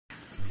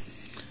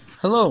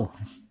Hello,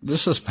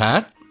 this is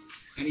Pat,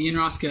 And Ian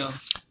Roskill.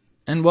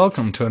 and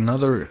welcome to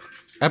another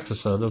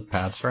episode of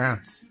Pat's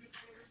Rants.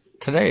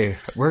 Today,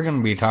 we're going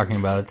to be talking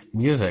about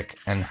music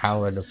and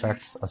how it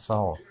affects us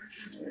all.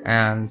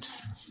 And,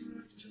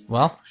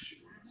 well,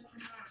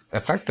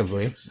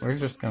 effectively, we're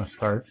just going to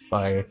start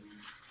by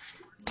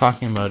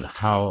talking about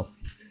how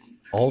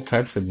all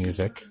types of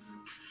music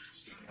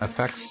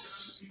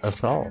affects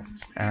us all.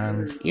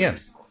 And, Ian,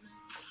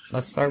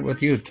 let's start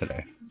with you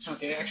today.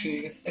 Okay, actually,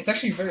 it's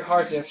actually very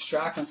hard to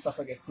abstract on stuff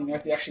like this. You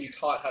have to actually be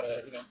taught how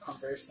to,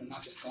 converse and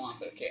not just go on.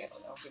 But okay,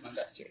 I'll do my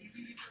best here.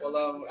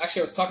 Well,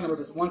 actually, I was talking about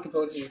this one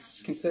composer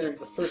who's considered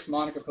the first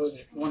modern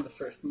composer, one of the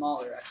first,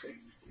 Mahler, actually.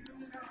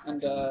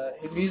 And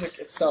his music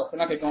itself, we're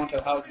not going to go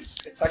into how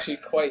it's actually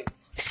quite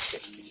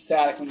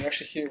ecstatic when you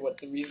actually hear what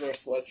the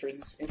resource was for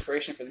his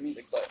inspiration for the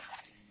music, but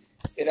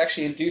it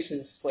actually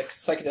induces like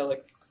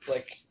psychedelic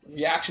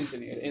reactions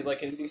in you.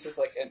 It induces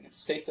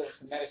states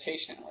of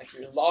meditation, like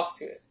you're lost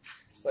to it.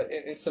 But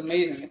it's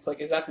amazing. It's like,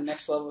 is that the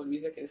next level of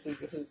music? This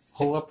is.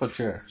 Pull up a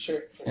chair.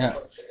 Sure. Yeah.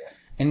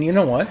 And you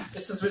know what?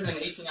 This is written in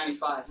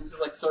 1895. This is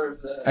like sort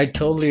of the. I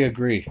totally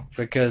agree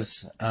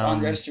because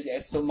song register guy.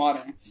 It's still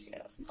modern. It's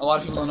a lot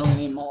of people don't know the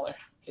name Mahler.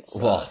 It's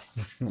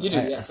you do,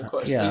 yes, of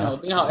course. Yeah.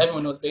 You know how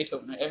everyone knows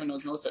Beethoven, right? Everyone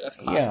knows Mozart. That's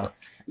classical.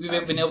 Yeah.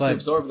 We've been able to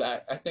absorb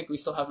that. I think we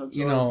still haven't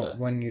absorbed.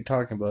 When you're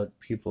talking about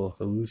people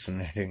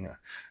hallucinating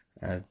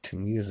to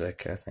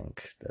music, I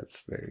think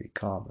that's very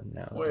common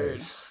now.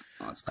 Word.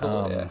 Oh, it's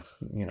cool. Yeah.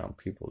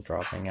 People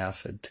dropping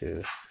acid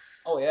to.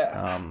 Oh yeah.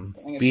 I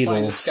think it's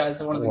funny. This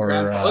guy's one of the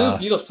grandfathers.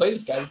 The Beatles played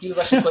this guy. The Beatles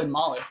actually played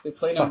Mahler. They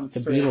played him. The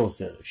Beatles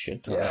did a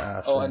shit ton of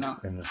acid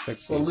in the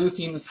 60s. Well,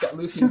 Lucy in the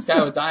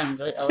Sky with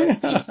Diamonds, right?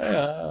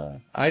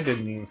 LSD. I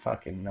didn't even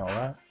fucking know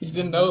that. You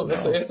didn't know? No.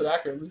 It's an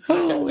accurate. Lucy in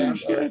the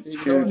Sky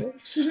with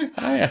Diamonds.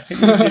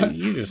 LSD.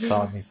 You just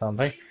taught me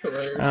something.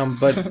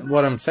 But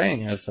what I'm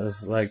saying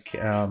is like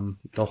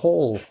the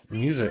whole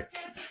music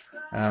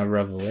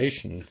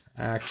revelation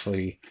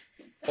actually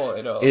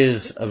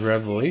is a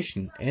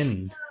revelation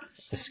in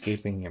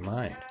escaping your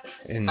mind.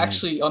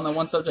 Actually, on the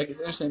one subject, it's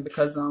interesting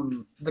because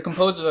the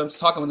composer that I was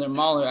talking with, there,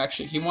 Mahler,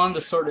 actually, he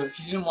wanted to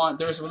he didn't want,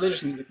 there was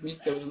religious music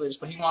that was religious,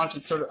 but he wanted to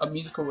sort of a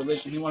musical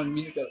religion. He wanted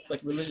music that,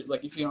 religion,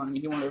 if you know what I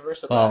mean, he wanted to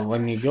reverse it. Well,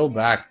 when you go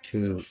back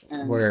to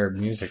where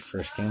music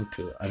first came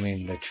to, I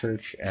mean, the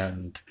church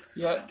and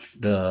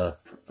the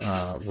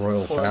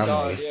royal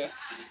family, God,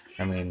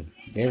 I mean,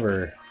 they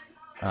were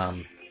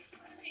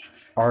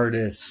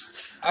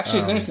artists. Actually,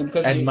 it's interesting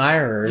because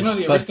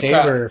admirers, but they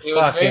were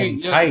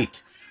fucking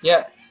tight.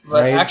 Yeah,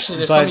 but actually,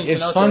 there's something to note.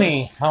 It's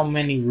funny how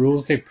many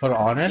rules they put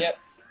on it,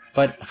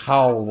 but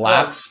how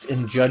lapsed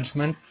in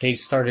judgment they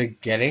started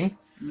getting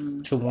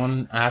to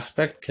one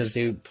aspect because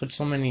they put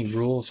so many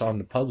rules on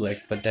the public,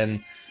 but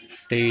then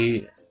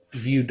they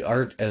viewed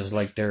art as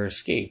like their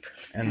escape,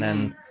 and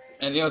then.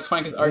 And it's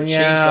funny because art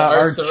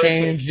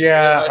changed.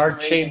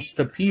 Art changed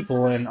the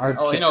people, and art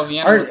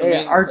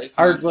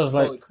was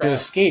like the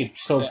escape.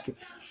 So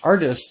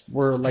artists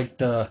were like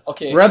the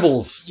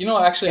rebels.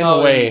 Actually, in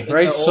a way,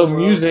 right? So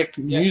music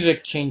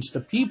changed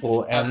the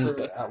people and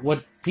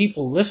what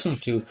people listen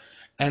to,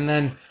 and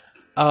then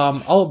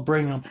I'll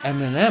bring up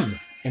Eminem.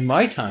 In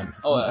my time,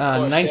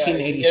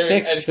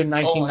 1986 to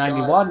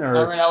 1991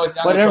 or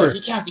whatever.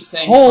 He can't be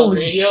saying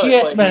holy this on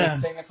shit, radio. man!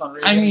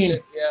 I mean,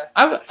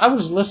 I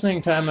was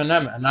listening to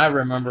Eminem, and I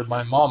remember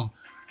my mom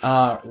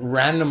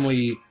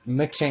randomly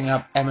mixing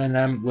up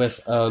Eminem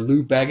with a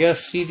Lou Bega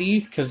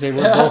CD because they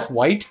were both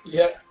white.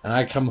 And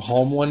I come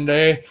home one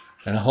day,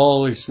 and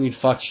holy sweet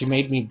fuck, she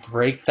made me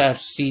break that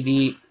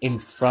CD in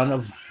front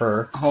of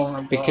her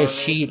because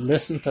she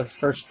listened to the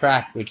first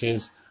track, which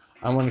is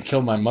 "I Want to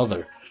Kill My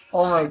Mother."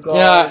 Oh my god!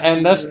 Yeah,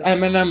 and that's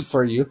Eminem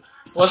for you.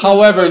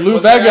 However,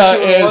 Lou Bega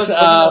is.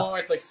 Where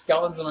it's like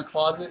skeletons in my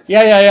closet.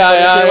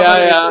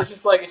 Yeah. It's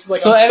just like. So, I'm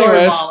sorry,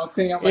 anyways, Mom, I'm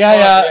cleaning up my closet.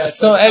 Yeah,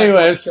 so,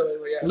 anyways,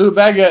 Lou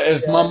Bega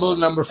is Mumble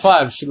number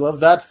 5. She loved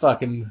that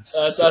fucking.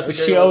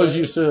 She always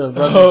used to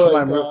run into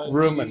my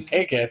room and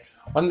take it.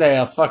 One day,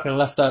 I fucking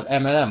left out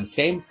Eminem,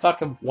 same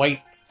fucking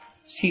white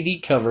CD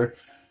cover.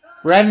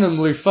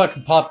 Randomly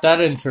fucking popped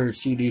that into her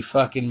CD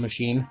fucking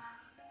machine.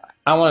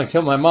 I Want to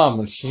Kill My Mom,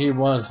 and she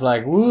was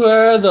like,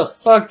 where the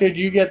fuck did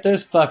you get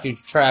this fucking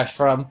trash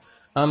from?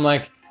 I'm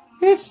like,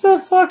 it's the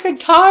fucking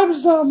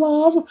Times now,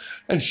 Mom.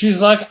 And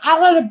she's like, I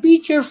want to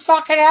beat your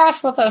fucking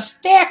ass with a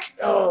stick.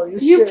 Oh,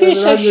 you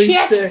piece of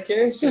shit. Stick,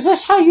 eh? Is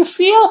this how you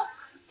feel?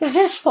 Is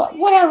this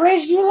what I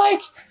raised you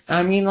like?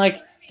 I mean, like,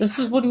 this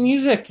is what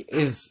music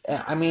is.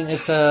 I mean,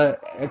 it's a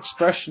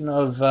expression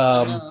of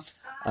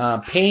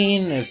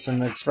pain. It's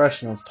an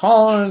expression of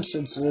tolerance.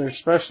 It's an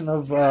expression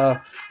of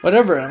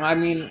whatever. I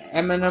mean,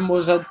 Eminem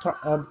was a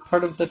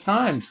part of the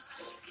times.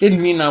 Didn't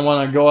mean I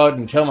want to go out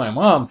and kill my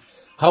mom.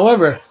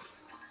 However,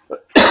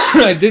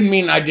 it didn't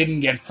mean I didn't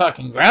get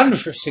fucking grounded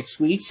for 6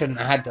 weeks and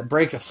I had to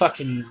break a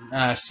fucking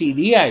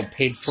CD I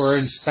paid for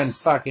and spend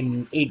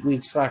fucking 8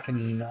 weeks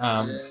fucking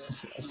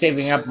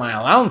saving up my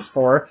allowance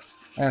for,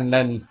 and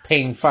then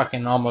paying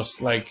fucking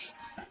almost like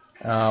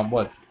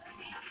what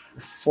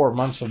 4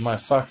 months of my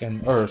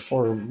fucking, or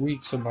 4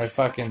 weeks of my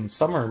fucking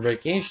summer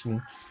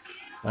vacation,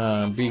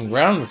 being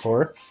grounded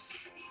for,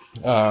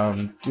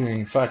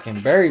 doing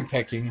fucking berry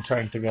picking,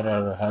 trying to get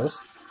out of the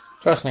house.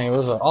 Trust me, it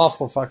was an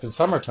awful fucking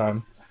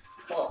summertime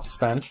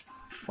spent.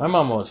 My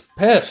mom was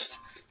pissed.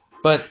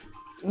 But,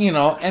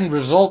 end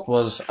result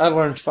was I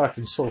learned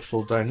fucking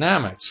social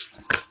dynamics.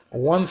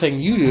 One thing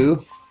you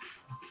do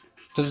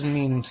doesn't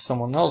mean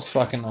someone else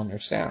fucking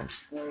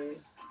understands.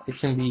 It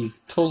can be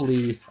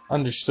totally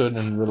understood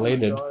and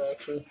related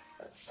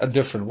a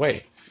different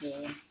way.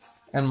 Yeah.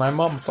 And my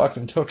mom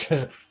fucking took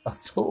it a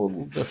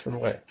total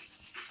different way.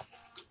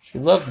 She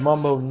loved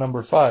Mambo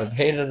number 5,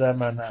 hated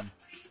Eminem,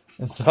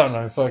 and thought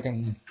I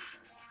fucking,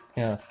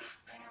 yeah,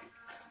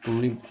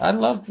 believe. I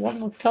loved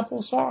a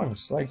couple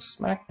songs, like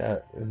Smack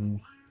That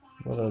and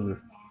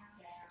whatever.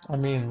 I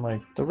mean,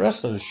 like, the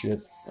rest of the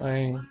shit,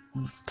 I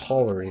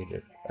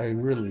tolerated. I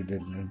really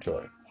didn't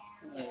enjoy.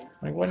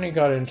 Like, when he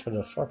got into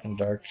the fucking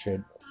dark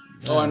shit.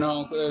 Oh, I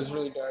know. It was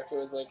really dark. It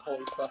was like,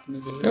 holy fuck,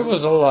 movie. There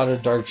was a lot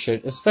of dark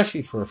shit,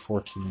 especially for a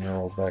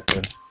 14-year-old back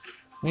then.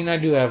 I mean, I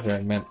do have to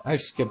admit, I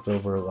skipped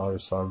over a lot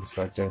of songs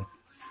back then.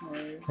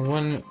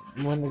 And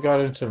when they got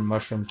into the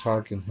mushroom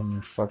talk and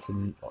him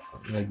fucking,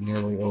 like,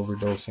 nearly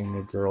overdosing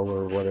the girl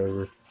or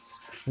whatever,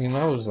 I mean,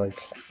 I was like,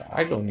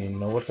 I don't even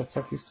know what the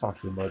fuck he's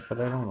talking about,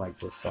 but I don't like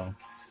this song.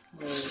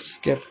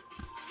 Skip.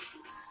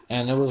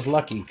 And it was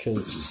lucky,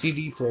 because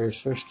CD players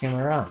first came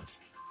around.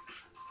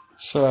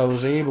 So I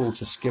was able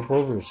to skip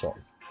over a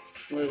song.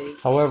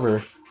 However,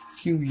 a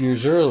few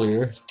years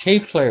earlier,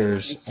 tape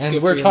players, and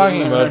we're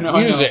talking about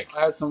music.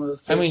 I had some of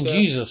those tapes, I mean,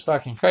 Jesus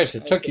fucking Christ,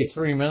 it took you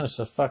 3 minutes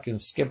to fucking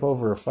skip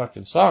over a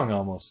fucking song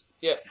almost.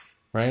 Yes.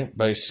 Right?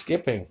 By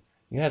skipping.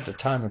 You had to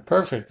time it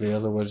perfectly,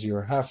 otherwise you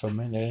were half a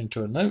minute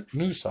into a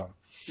new song.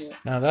 Yeah.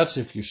 Now that's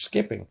if you're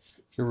skipping.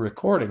 If you're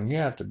recording, you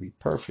have to be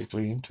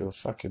perfectly into a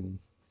fucking...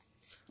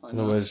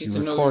 Otherwise you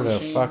record a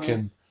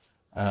fucking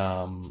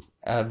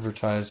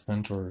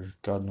advertisement or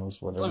God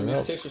knows whatever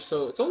else. Mixtapes are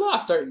so... It's a lot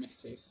of starting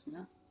mixtapes, you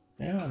know?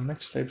 Yeah,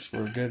 mixtapes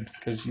were good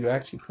because you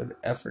actually put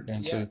effort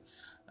into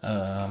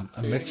a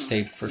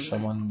mixtape for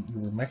someone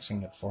you were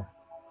mixing it for.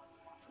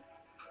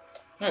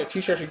 Alright,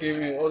 t-shirt she gave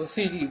me, it was a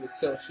CD, but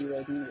still, she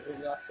like me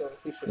still a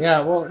t-shirt.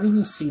 Yeah, well,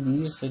 even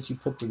CDs that you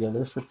put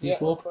together for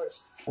people, yeah, of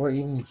course. Or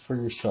even for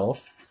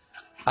yourself.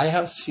 I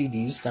have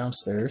CDs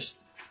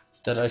downstairs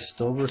that I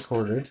still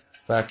recorded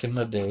back in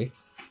the day,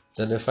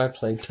 that if I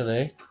played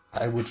today,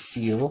 I would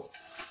feel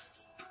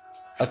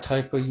a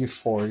type of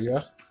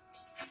euphoria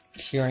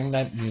hearing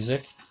that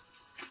music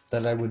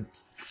that I would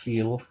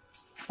feel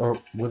or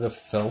would have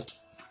felt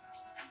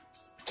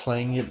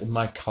playing it in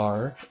my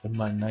car in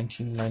my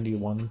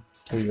 1991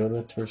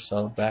 Toyota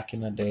Tercel back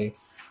in the day,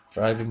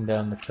 driving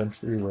down the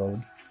country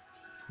road,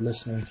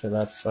 listening to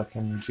that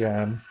fucking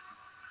jam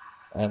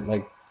at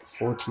like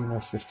 14 or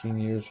 15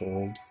 years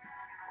old.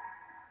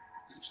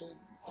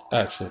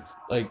 Actually,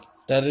 like,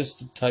 that is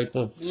the type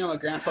of... You know, my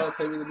grandfather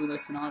played me the Blue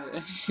Sonata.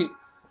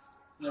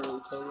 Never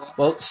really told you that.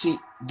 Well, see,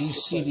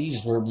 these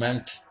CDs were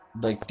meant,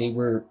 like, they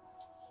were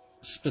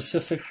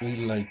specifically,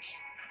 like,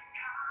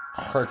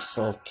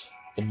 heartfelt,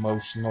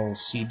 emotional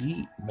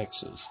CD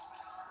mixes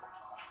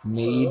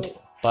made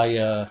by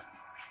a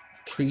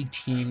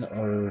preteen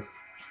or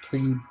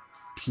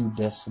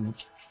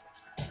prepubescent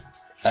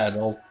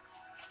adult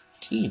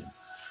teen.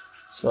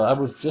 So I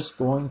was just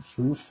going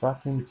through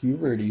fucking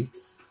puberty,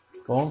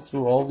 going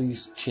through all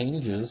these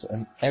changes,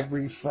 and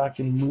every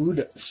fucking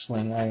mood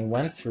swing I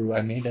went through,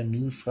 I made a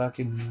new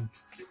fucking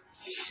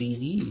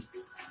CD.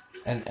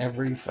 And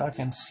every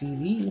fucking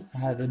CD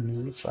had a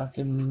new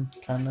fucking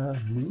kind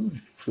of mood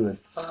to it.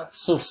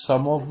 So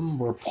some of them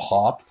were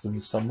pop,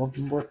 and some of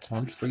them were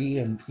country,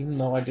 and even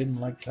though I didn't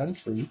like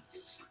country,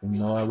 even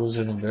though I was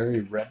in a very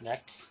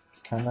redneck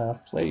kind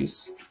of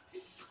place,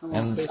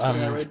 and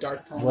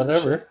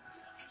whatever,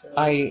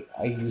 I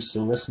used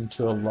to listen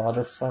to a lot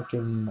of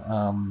fucking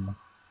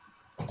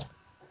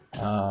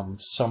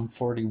Sum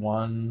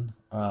 41,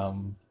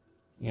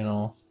 you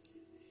know,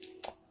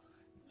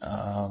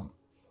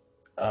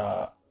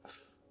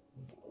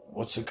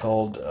 what's it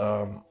called?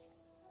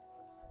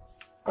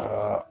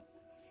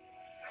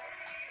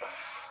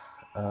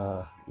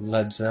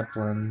 Led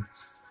Zeppelin,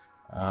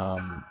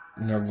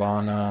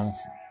 Nirvana.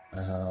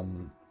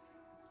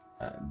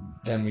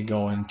 Then we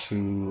go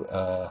into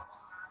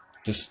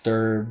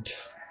Disturbed.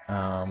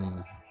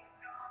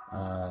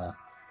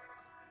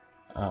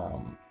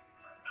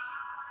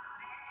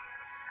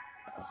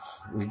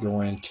 We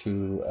go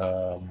into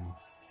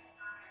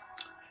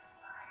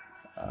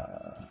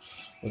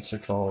what's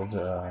it called?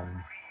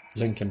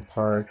 Linkin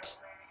Park.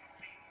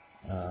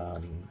 Yeah,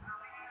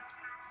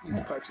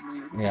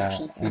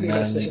 and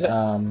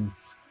then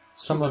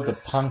some of the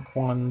punk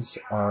ones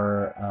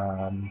are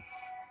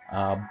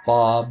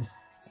Bob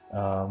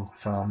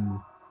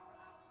from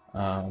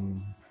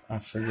I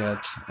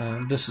forget.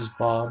 This is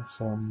Bob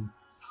from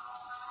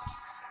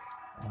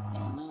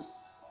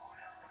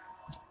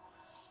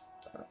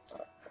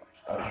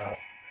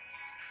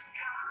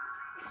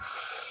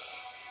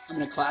I'm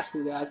in a class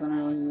with the guys. I don't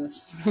know any of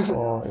this.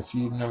 Oh, if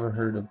you've never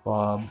heard of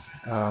Bob,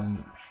 Bob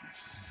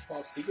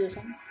Seger or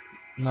something?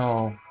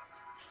 no.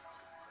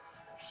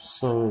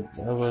 So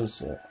that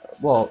was,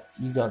 well,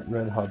 you got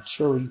Red Hot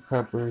Chili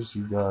Peppers,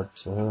 you got,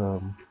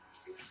 who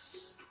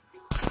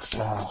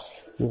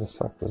the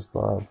fuck was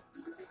Bob?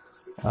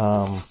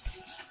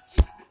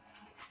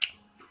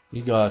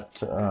 You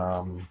got,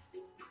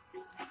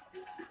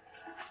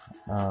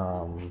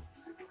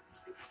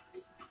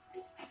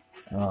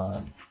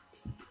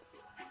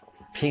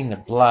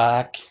 Painted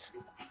Black,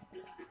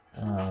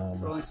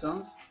 Rolling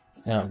Stones?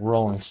 yeah,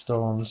 Rolling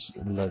Stones,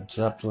 Led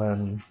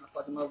Zeppelin, I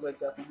fucking love Led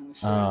Zeppelin. Holy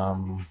shit.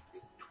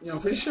 You know, I'm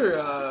pretty sure,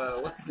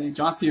 what's his name?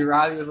 John C.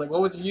 Reilly was like,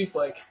 what was your youth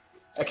like?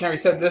 I can't really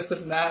said this,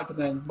 and that, but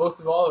then most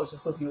of all, it was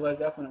just listening to Led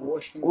Zeppelin and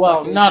worshiping.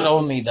 well, not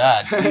only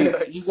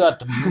that, you got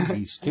the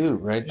movies too,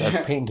 right?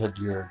 That painted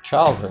your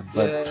childhood.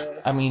 But Yeah.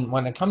 I mean,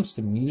 when it comes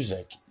to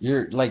music,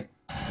 you're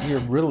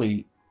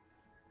really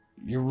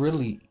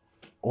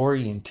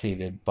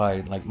orientated by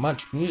like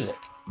much music.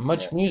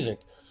 Much music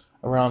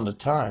around the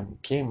time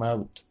came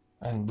out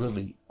and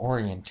really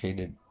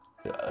orientated.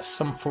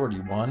 Sum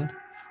 41,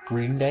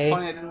 Green Day.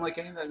 Funny, I didn't like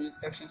any of that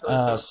music actually until I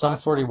started Sum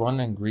class. 41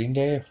 and Green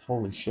Day,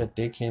 holy shit,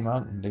 they came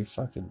out and they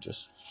fucking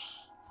just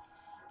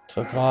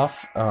took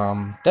off.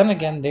 Then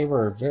again, they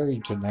were very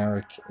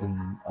generic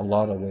in a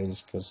lot of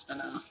ways because I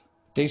know.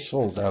 they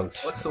sold out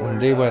What's the and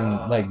word? they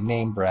went like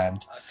name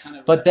brand. Kind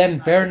of, But then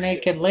Bare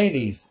Naked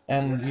Ladies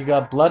and you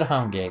got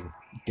Bloodhound Gang.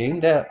 They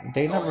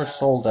never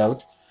sold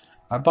out.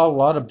 I bought a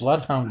lot of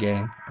Bloodhound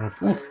Gang and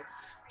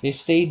they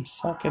stayed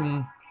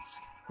fucking.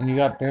 And you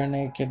got Bare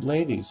Naked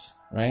Ladies,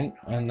 right?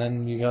 And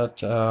then you got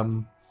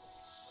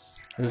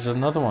there's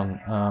another one.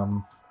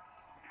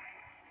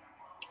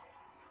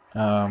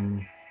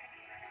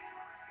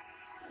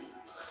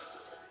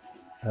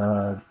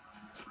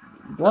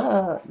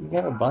 You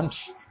got a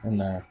bunch in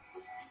there.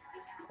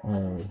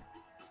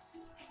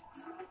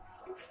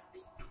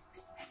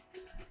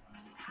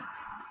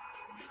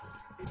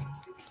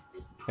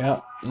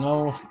 Yeah,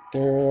 no,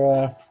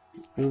 they're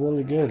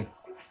really good.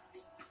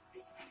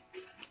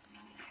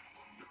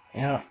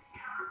 Yeah,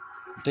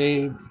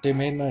 they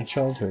made my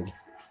childhood.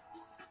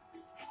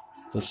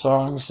 The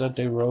songs that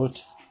they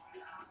wrote,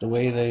 the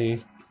way they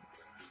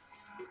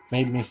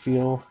made me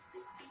feel.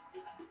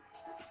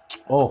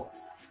 Oh,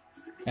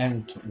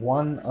 and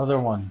one other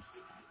one.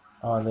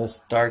 Oh, this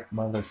dark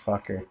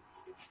motherfucker.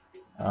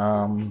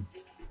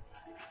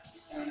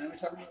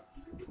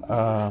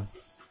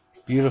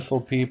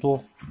 Beautiful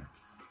People.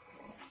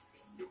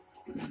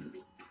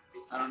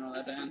 I don't know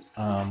that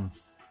band.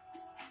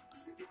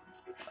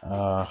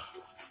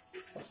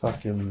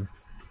 Fucking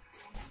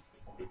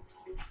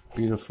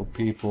Beautiful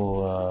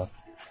People.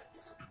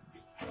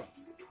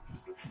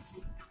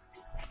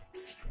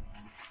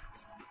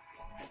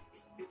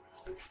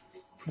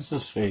 What's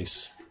his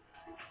face?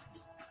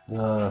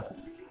 The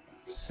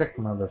sick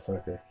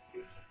motherfucker.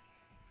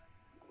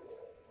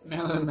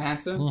 Marilyn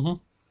Manson?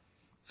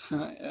 Mm-hmm.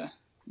 Yeah.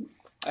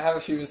 I have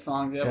a few of his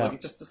songs, yeah. Like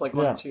just like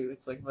one or two.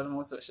 It's like, but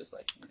most of it's just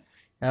like.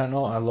 Yeah,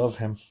 no, I love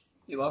him.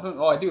 You love him?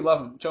 Oh, I do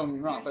love him. Don't get me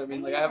wrong, but I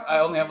mean, like, I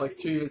only have like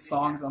 3 of his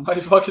songs on my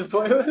fucking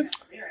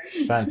playlist.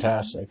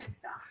 Fantastic.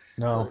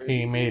 No,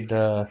 he made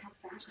One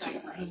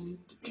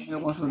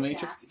from the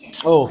Matrix.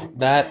 oh,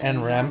 that and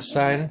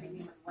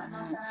Rammstein.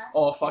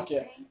 Oh fuck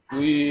yeah.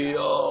 We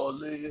all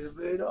live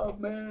in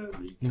America.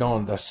 No,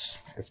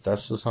 if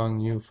that's the song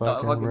you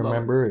fucking fucking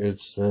remember,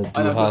 it's I know Du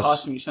Du hast.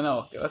 hast mich. I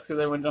know. Yeah, that's because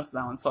everyone jumps to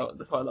that one.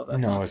 That's why I love that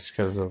song. No, it's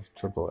because of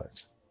Triple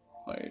X.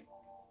 Wait,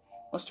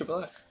 what's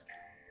Triple X?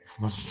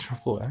 What's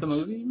Triple X? The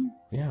movie? You mean?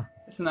 Yeah.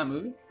 It's in that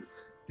movie.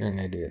 You're an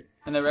idiot.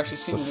 I never actually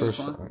It's seen the the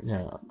first newest one.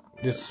 Yeah.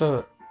 It's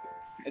the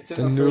It's in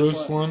the first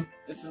newest one.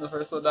 It's in the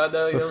first one. I've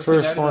never The seen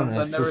first any of one. them.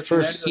 I've It's never the seen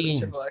first any of scene.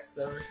 the Triple X.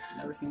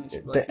 Never seen the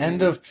Triple X. The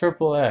end of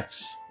Triple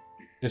X.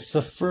 It's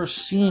the first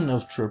scene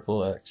of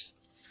Triple X.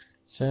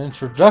 It's an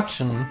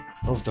introduction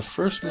of the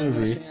first I've never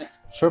movie, seen it.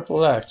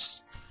 Triple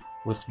X,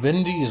 with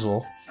Vin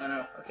Diesel. I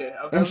know. Okay.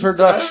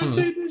 Introduction. I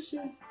haven't seen this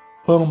shit.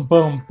 Boom,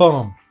 boom,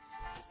 boom.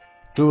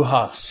 Du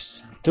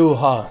hast,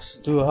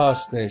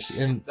 bitch.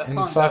 In That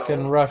song's fucking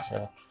that old.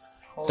 Russia.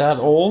 Holy That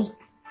shit. old?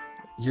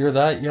 You're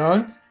that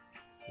young?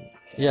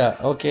 Yeah,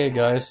 okay,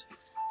 guys.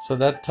 So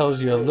that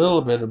tells you a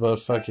little bit about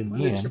fucking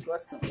When did Ian. Triple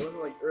X come? Was it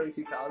like early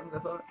 2000s, I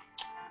thought?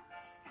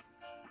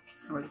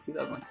 Or was it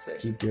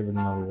 2006? Keep giving it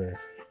away.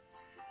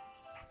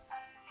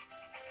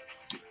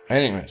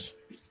 Anyways,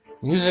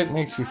 music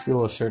makes you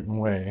feel a certain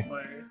way,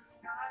 Where-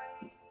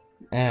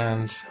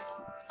 and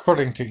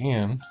according to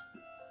Ian,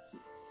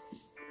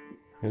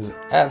 he has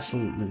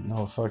absolutely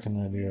no fucking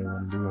idea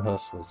when Du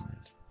Hast was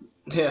made.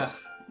 Yeah.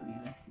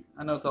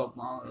 I know it's all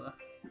Mahler, though.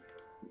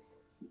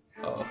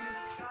 Oh.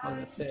 I was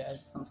gonna say, I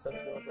had some stuff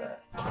about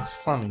that. It's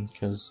funny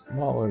because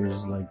Mahler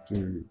is like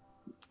your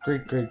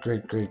great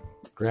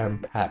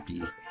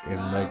grandpappy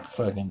in like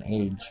fucking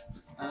age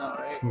I know,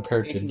 right?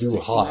 compared to Du 1860,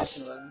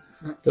 Hast.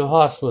 1911. Du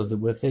Hast was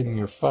within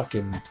your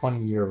fucking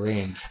 20-year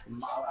range.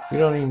 Mahler. You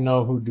don't even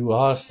know who Du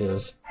Hast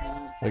is.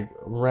 like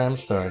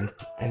Ramstein,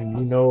 and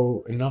you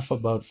know enough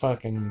about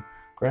fucking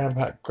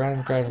grandpappy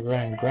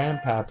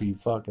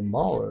fucking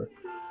Mahler,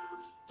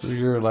 so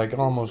you're like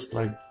almost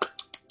like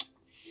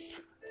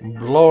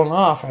blown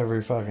off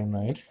every fucking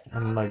night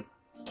and like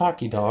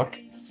talky talk.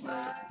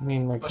 I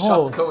mean, like, But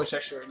oh, Shostakovich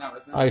actually right now,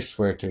 isn't it? I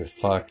swear to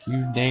fuck,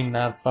 you name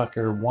that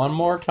fucker one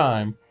more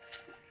time.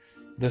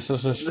 This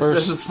is his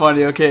first. This is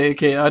funny. Okay.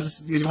 I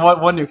just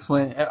want to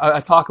explain. I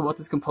talk about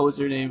this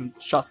composer named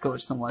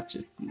Shostakovich so much.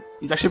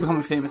 He's actually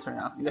becoming famous right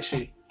now. He's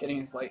actually getting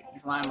his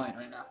limelight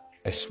right now.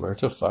 I swear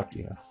to fuck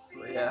you.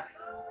 But yeah.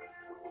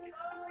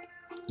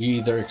 You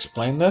either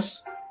explain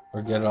this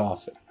or get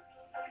off it.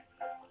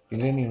 You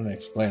didn't even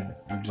explain it.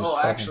 You just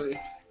Actually,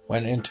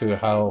 went into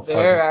how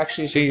they're fucking.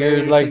 actually See,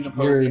 you're like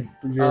composer.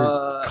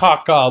 you're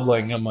cock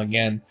gobbling him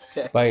again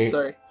by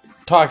Sorry.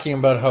 talking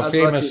about how was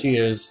famous about to- he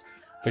is,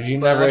 but you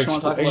But I never actually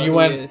wanna talk about you who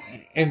went he is.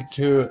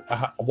 into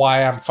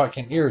why I'm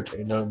fucking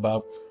irritated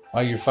about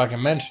why you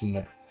fucking mentioned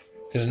it,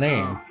 his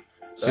name.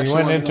 So you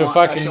went into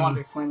I actually fucking wanted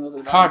to explain a little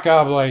bit about cock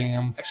gobbling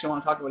him. I actually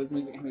want to talk about his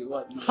music and who he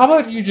was. How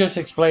about you just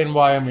explain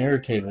why I'm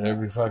irritated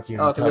every fucking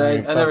Oh, time? because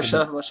I never fucking-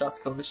 shut up about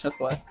Shostakovich. That's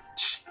why.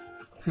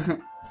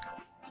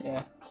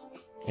 Yeah.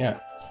 Yeah,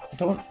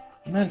 don't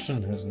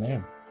mention his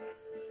name.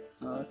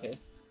 Oh, okay.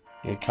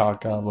 You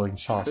cock gobbling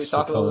shots. Can we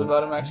talk a little bit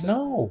about him actually?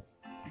 No.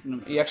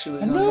 He actually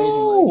lives an No.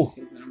 amazing life.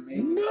 He's an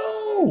amazing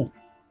No.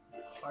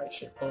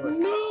 hardship poet.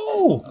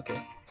 No. Okay,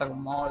 let's talk about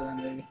Mahler then,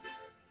 baby.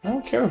 I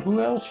don't care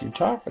who else you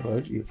talk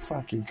about, you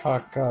fucking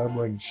cock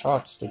gobbling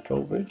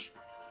Shostakovich.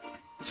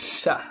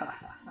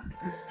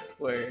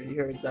 Where you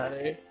heard that,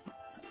 eh?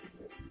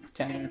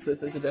 Can't even say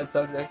this is a dead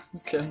subject.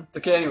 Just kidding.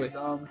 Okay, anyways,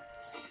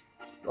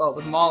 well,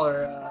 with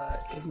Mahler,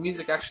 his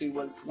music actually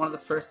was one of the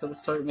first that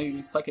was sort of maybe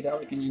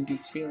psychedelic and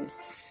induced feelings.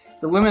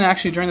 The women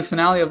actually, during the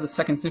finale of the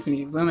Second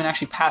Symphony, the women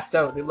actually passed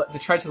out. They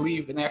tried to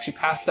leave and they actually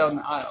passed out in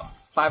the aisle.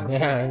 It's 5 or 4.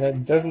 Yeah,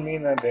 that doesn't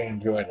mean that they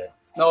enjoyed it.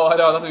 No, I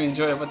don't think we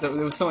enjoyed it, but it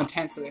was so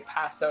intense that they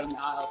passed out in the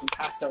aisles and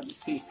passed out in the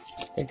seats.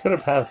 They could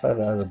have passed that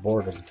out of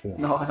boredom, too.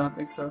 No, I don't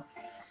think so.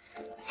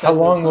 How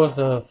long was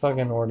the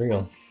fucking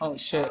ordeal? Holy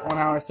shit, 1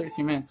 hour,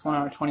 33 minutes, 1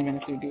 hour, 20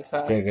 minutes, you would do it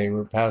fast. Okay, they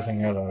were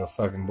passing out of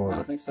fucking I don't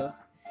boredom. think so.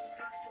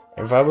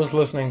 If I was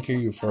listening to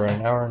you for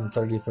an hour and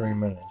 33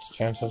 minutes,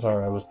 chances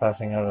are I was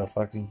passing out of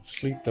fucking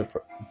sleep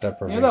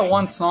deprivation. You know that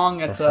one song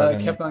that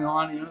fucking- kept going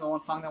on? You know the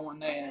one song that one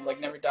day and it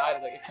like never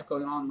died? Like it kept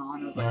going on and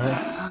on. It was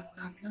like,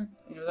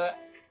 you know that?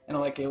 And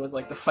like it was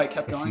like the fight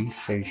kept If going. you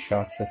say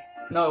shots,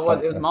 No,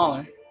 it was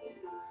Mahler.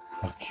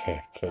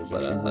 Okay, because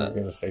But, if you were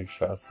gonna say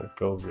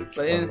Shostakovich,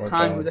 But in his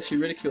time, he was actually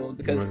ridiculed would've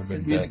because been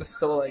his music dead. was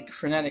so like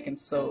frenetic and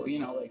so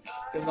like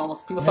it was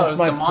almost people That's thought it was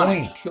my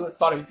demonic. point. People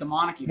thought it was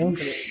demonic even No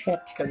because shit.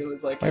 it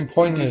was like. My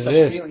point induced is such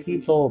this: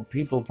 feelings.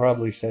 people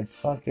probably said,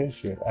 "Fuck this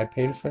shit! I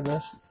paid for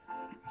this. Oh,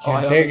 I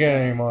Can't don't take it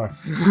think- anymore."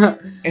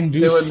 They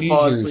Induced wouldn't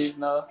fall seizures. asleep.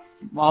 No,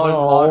 Mahler's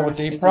No, modern.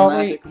 they He's probably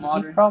romantic, he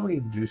modern. probably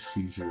induced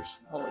seizures.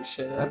 Holy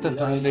shit! At the that'd be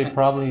time, they intense.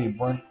 probably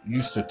weren't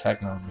used to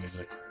techno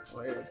music.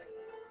 Weird.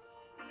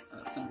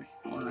 Sorry,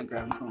 I want to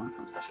grab my phone.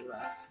 I'm such a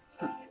rest.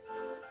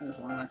 There's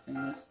one that thing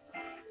is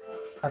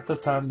At the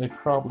time, they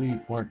probably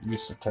weren't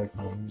used to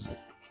techno music.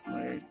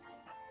 weird.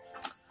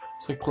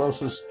 It's the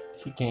closest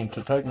he came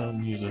to techno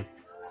music,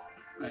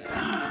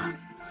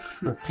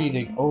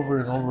 repeating over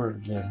and over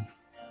again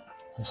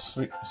the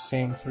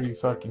same three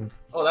fucking.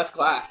 Oh, that's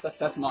Glass. That's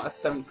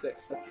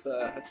 76. That's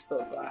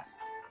Philip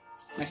Glass.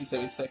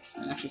 1976,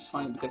 and actually it's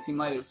funny because he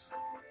might have.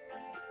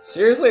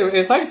 Seriously,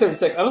 it's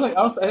 1976.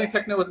 I think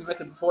techno was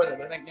invented before that,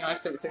 but I think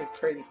 1976 is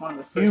crazy. It's one of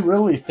the If you first.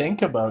 really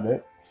think about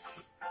it,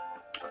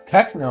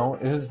 techno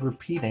is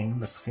repeating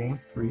the same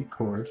three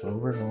chords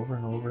over and over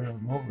and over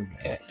and over again.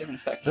 Yeah,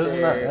 different effect. Doesn't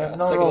for, that,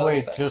 no, psychedelic wait,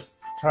 effect. just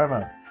time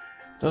out.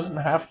 Doesn't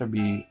have to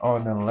be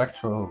on an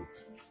electro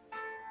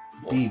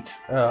beat.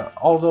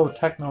 Although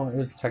techno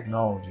is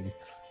technology,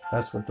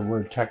 that's what the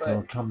word techno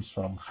Right. comes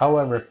from.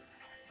 However,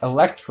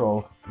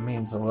 electro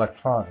means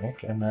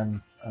electronic, and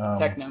then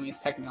Techno means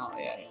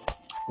technology. Yeah.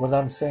 what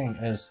I'm saying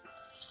is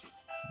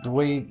the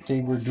way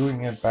they were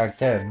doing it back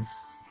then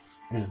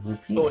is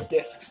repeating. Oh, with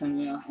discs and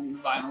and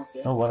vinyls.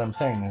 Yeah. No, what I'm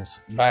saying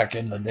is back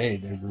in the day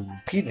they were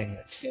repeating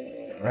it,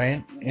 Yeah.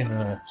 right? In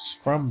a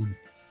strum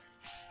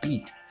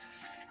beat.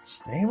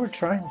 So they were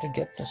trying to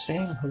get the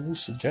same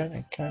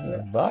hallucinogenic kind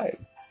of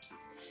vibe.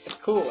 It's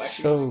cool,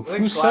 actually. So, I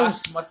think who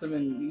Glass says- must have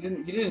been.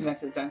 He didn't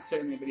invent it then,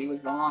 certainly, but he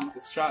was along with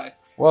his stride.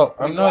 Well,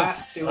 I mean, I'm not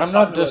Glass, it was I'm not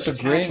talking about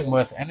disagreeing tantrums.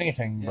 with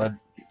anything, Yeah. but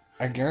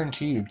I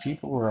guarantee you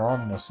people were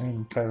on the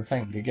same kind of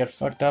thing. They get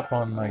fucked up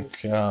on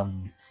like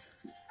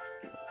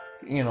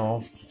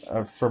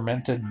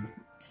fermented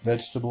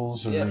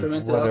vegetables or Yeah,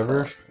 fermented whatever,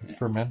 alcohol.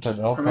 fermented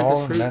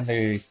alcohol, and then fruits.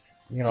 they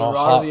The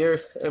Rot of the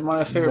Earth. One of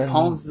my favorite then-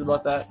 poems is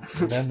about that.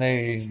 then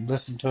they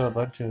listen to a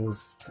bunch of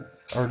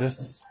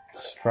artists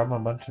strum a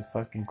bunch of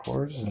fucking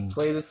chords and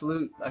Play this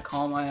lute, I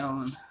call my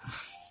own.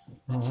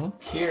 Mhm.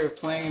 Here,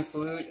 playing this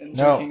lute and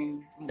No,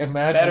 drinking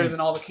imagine- better than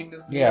all the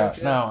kingdoms. of the yeah.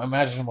 earth, Now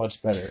imagine what's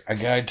better: a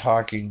guy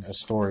talking a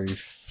story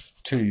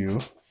to you,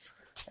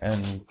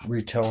 and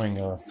retelling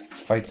a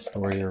fight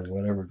story or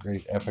whatever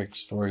great epic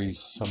story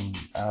some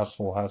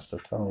asshole has to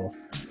tell,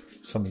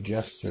 some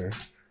jester,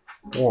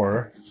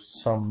 or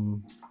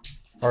some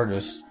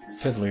artist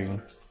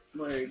fiddling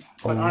Word.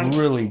 a But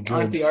really good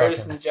aren't the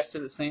artist fucking. and the jester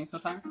the same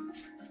sometimes?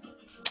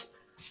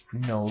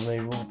 No, they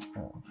won't.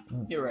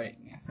 You're right.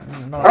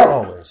 Yeah, Not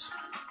always.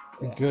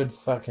 A yeah. good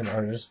fucking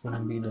artist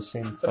wouldn't be the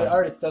same. But an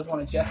artist does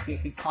want to jest you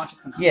if he's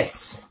conscious enough.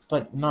 Yes,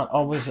 but not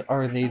always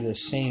are they the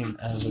same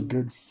as a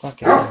good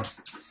fucking.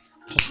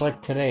 Just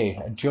like today,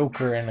 a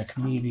joker and a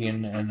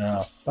comedian and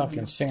a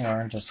fucking singer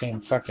aren't the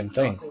same fucking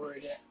thing.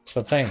 Word, yeah.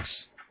 So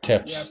thanks,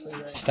 tips. You're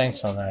absolutely right.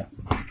 Thanks on that.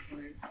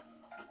 Word.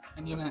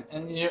 And you meant,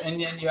 and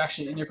you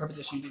actually in your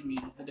proposition you did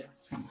mean the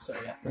difference between. So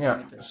yeah.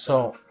 Yeah.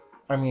 So,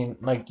 I mean,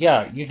 like,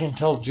 yeah, you can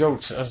tell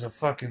jokes as a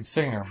fucking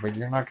singer, but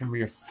you're not gonna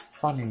be a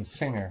funny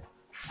singer.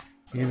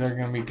 You're either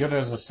gonna be good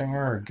as a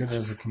singer or good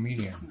as a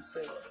comedian.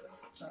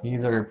 You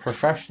either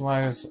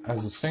professionalize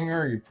as a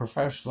singer or you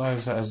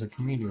professionalize as a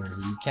comedian.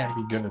 You can't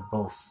be good at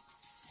both.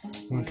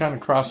 You can kind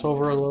of cross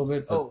over a little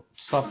bit, but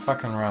stop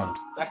fucking around.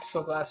 Back to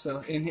Phil Glass,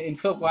 though. In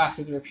Phil Glass,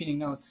 with the repeating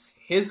notes,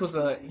 his was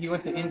he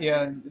went to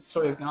India, and the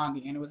story of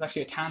Gandhi, and it was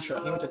actually a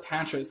tantra. He went to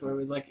tantras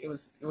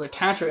where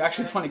tantra.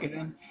 Actually, it's funny because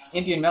in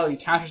Indian melody,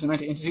 tantras are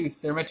meant to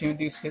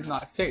introduce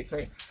hypnotic states,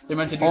 right? They're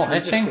meant to introduce I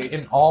think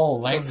states. in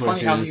all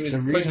languages,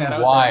 the reason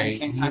why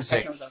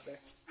music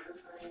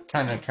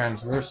kind of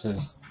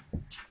transverses.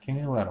 Can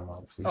you let him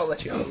out, please? I'll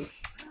let you out.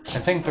 I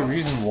think the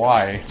reason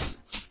why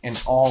in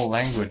all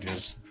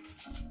languages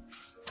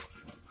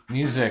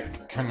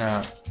music kind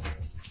of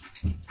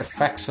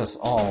affects us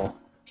all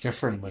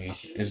differently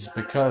is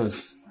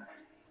because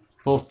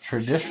both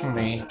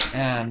traditionally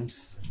and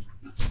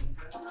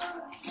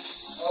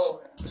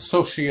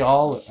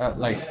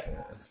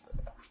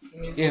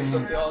in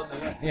sociology,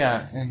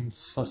 in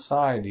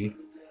society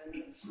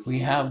we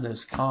have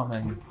this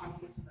common.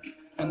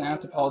 And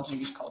anthropology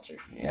of each culture.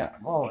 Yeah,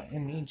 well,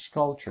 in each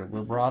culture,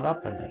 we're brought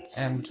up in it.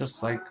 And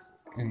just like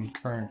in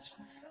current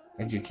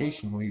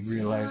education, we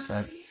realize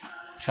that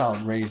a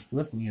child raised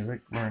with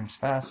music learns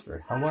faster.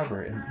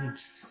 However, in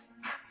each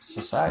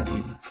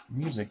society,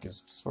 music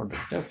is sort of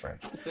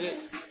different. Yes, it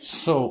is.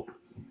 So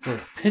the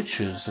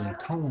pitches and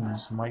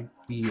tones might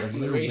be a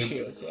little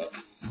ratios, bit...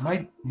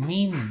 might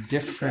mean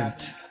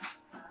different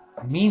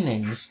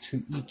meanings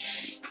to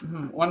each.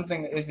 One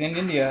thing is in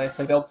India, it's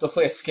like they'll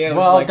play a scale.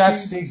 Well, like,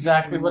 that's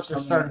exactly what they're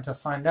starting to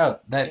find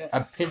out. That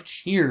a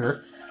pitch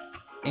here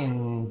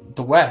in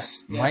the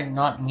West might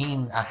not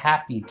mean a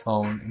happy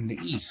tone in the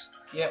East.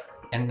 Yeah.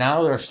 And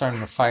now they're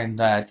starting to find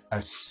that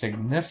a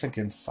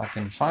significant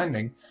fucking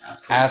finding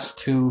as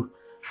to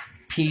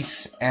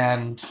peace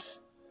and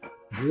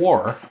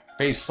war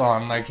based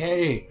on like,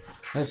 hey,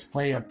 let's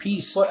play a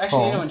peace Well,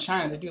 actually, tone. in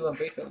China, they do love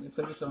Beethoven. They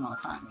play Beethoven all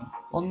the time. Man.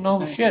 Well,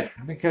 no shit,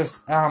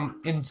 because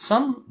in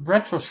some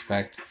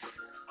retrospect,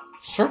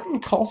 certain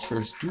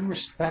cultures do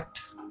respect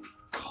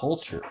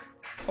culture.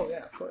 Oh,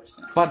 yeah, of course.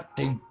 Yeah. But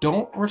they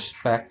don't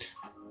respect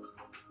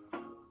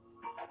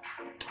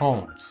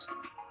tones.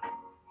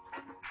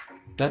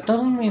 That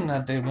doesn't mean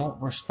that they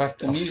won't respect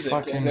the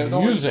fucking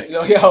music.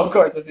 Yeah, of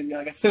course. That's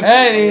like a symphony.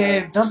 Hey,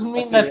 it doesn't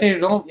mean that they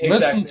don't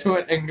listen to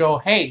it and go,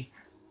 hey,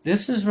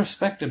 this is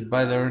respected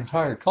by their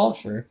entire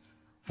culture.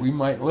 We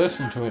might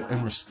listen to it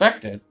and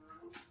respect it.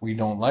 We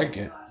don't like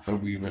it,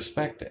 but we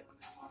respect it.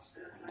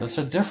 That's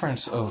a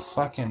difference of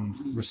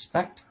fucking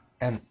respect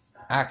and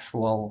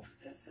actual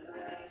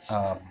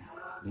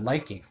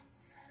liking.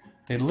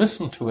 They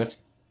listen to it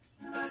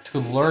to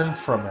learn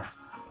from it.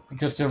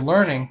 Because they're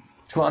learning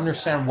to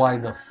understand why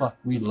the fuck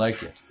we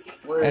like it.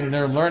 And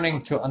they're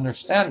learning to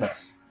understand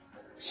us.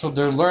 So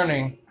they're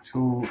learning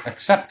to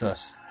accept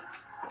us.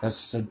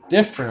 That's the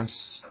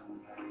difference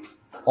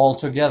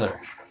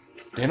altogether.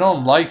 They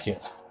don't like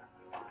it.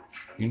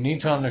 You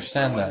need to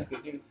understand that.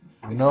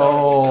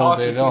 No,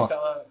 they don't.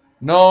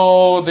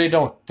 No, they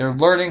don't. They're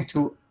learning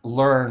to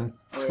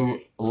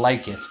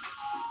like it.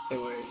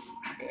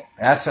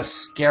 That's a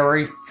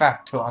scary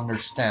fact to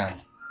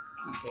understand.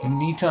 You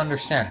need to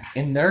understand.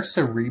 In their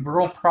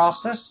cerebral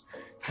process,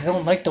 they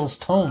don't like those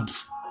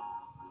tones.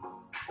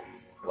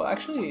 Well,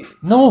 actually...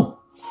 No!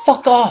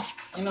 Fuck off!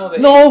 You know,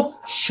 no!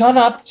 Shut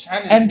up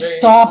and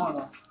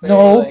stop!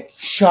 No!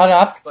 Shut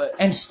up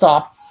and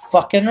stop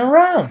fucking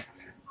around!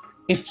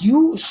 If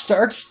you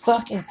start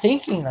fucking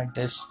thinking like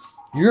this,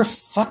 you're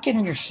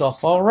fucking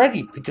yourself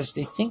already because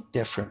they think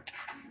different.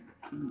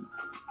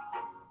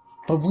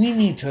 But we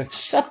need to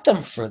accept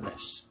them for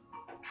this.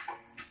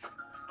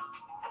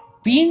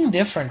 Being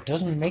different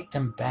doesn't make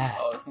them bad.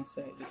 I was going to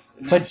say, just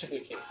in that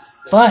particular case.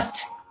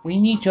 But we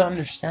need to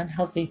understand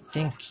how they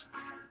think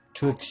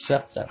to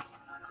accept them.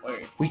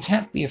 We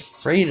can't be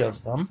afraid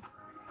of them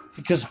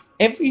because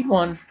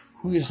everyone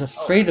who is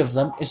afraid of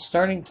them is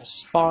starting to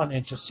spawn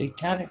into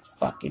satanic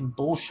fucking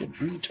bullshit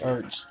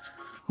retards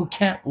who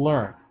can't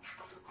learn,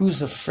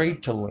 who's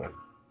afraid to learn.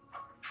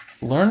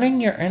 Learning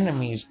your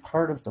enemy is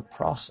part of the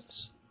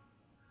process.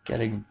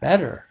 Getting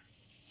better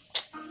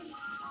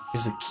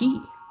is a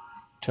key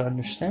to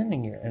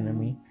understanding your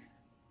enemy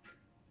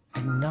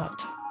and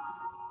not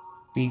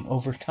being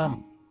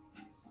overcome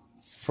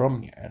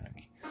from your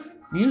enemy.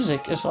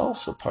 Music is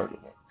also part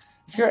of it.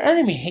 If your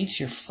enemy hates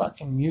your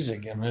fucking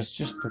music and is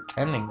just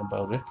pretending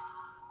about it,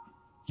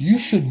 you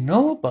should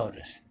know about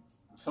it.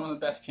 Some of the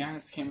best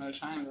pianists came out of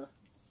China, though.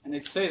 And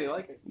they'd say they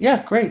like it.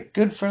 Yeah, great.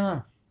 Good for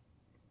them.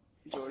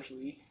 George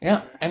Lee.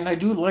 Yeah, and I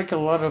do like a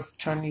lot of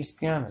Chinese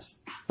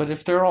pianists. But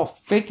if they're all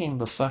faking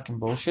the fucking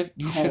bullshit,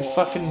 you should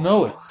fucking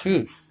know it,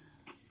 too.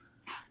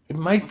 It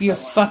might be a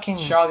fucking...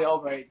 Charlie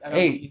Albright.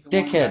 Hey, he's the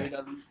dickhead.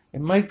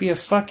 It might be a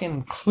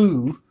fucking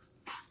clue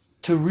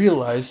to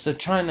realize that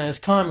China is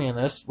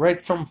communist right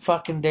from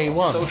fucking day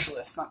one.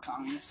 Socialist, not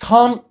communist.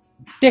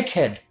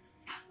 Dickhead.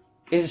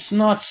 It's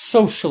not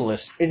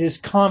socialist. It is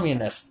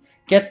communist.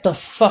 Get the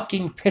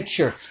fucking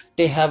picture.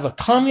 They have a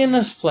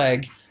communist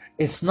flag.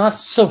 It's not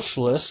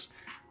socialist.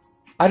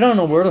 I don't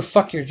know where the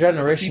fuck your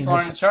generation People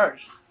aren't in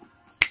charge.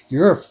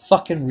 You're a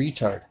fucking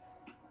retard.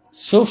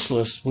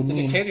 Socialist would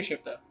mean... It's a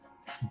dictatorship, though.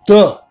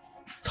 Duh.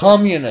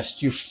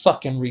 Communist, you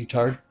fucking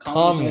retard.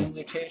 Communism is a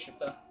dictatorship,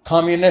 though.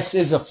 Communist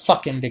is a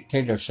fucking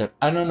dictatorship.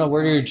 I don't know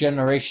where your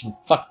generation...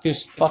 Fuck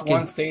this fucking... It's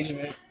one stage of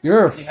it.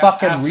 You're a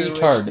fucking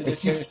retard.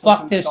 If you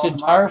fuck this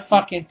entire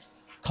fucking...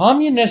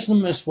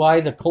 Communism is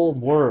why the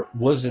Cold War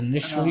was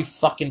initially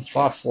fucking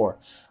fought for.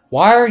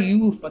 Why are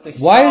you...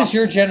 Why is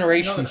your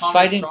generation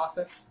fighting...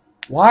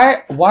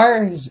 Why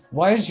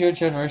is your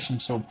generation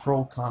so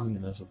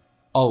pro-communism?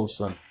 Oh,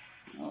 son.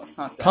 No, it's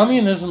not that.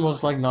 Communism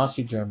was like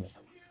Nazi Germany.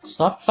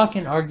 Stop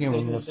fucking arguing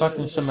with the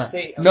fucking cement.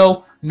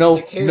 No.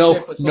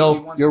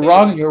 You're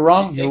wrong.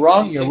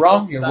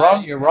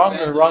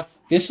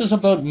 This is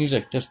about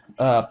music, this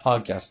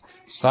podcast.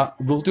 Stop.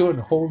 We'll do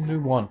a whole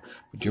new one,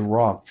 but you're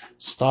wrong.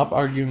 Stop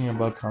arguing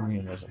about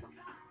communism.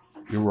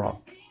 You're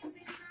wrong.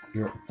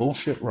 You're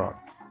bullshit wrong.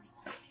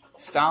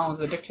 Stalin was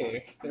a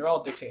dictator. They're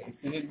all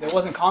dictators. There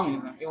wasn't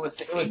communism. It was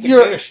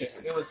dictatorship.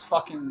 It was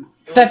fucking...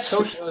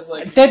 It was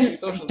like...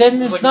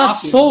 Then it's not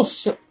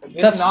social... Isn't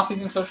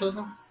Nazism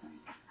socialism?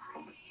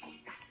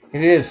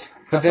 It is.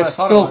 But that's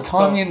still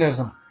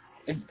communism.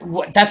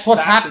 That's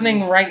what's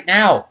happening right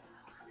now.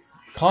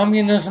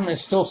 Communism is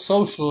still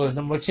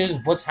socialism, which is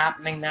what's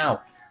happening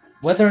now.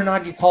 Whether or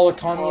not you call it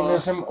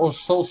communism or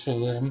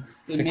socialism,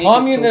 the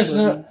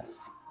communism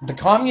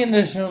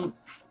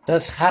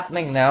that's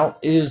happening now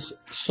is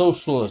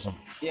socialism.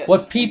 Yes,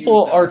 what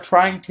people are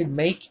trying to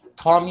make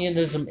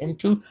communism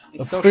into,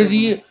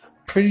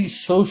 pretty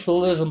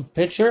socialism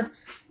picture,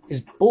 is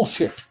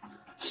bullshit.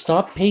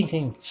 Stop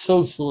painting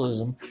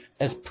socialism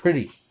as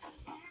pretty.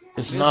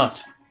 It's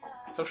not.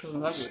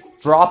 Socialism is ugly.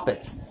 Drop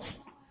it.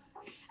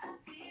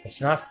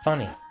 It's not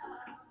funny.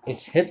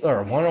 It's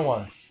Hitler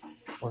 101.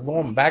 We're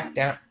going back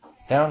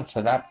down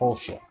to that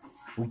bullshit.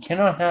 We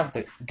cannot have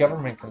the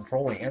government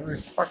controlling every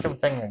fucking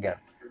thing again.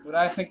 But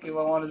I think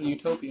what I want is a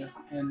utopia,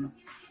 and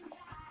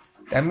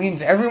that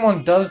means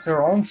everyone does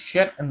their own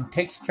shit and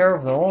takes care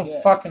of their own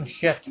fucking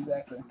shit.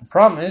 Exactly. The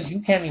problem is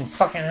you can't even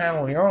fucking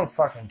handle your own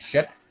fucking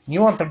shit.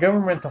 You want the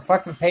government to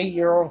fucking pay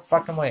your own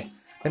fucking way.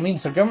 That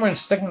means the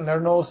government's sticking their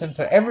nose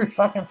into every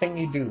fucking thing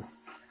you do.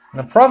 And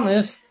the problem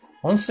is,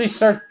 once they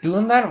start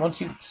doing that,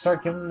 once you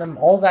start giving them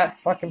all that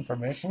fucking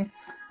permission,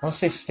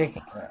 once you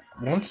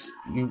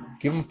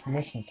give them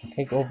permission to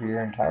take over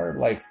your entire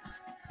life,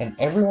 and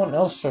everyone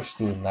else starts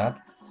doing that,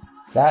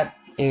 that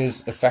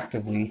is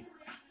effectively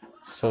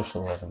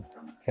socialism.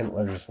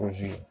 Hitler's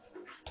regime.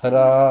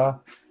 Ta-da!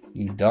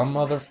 You dumb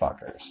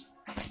motherfuckers.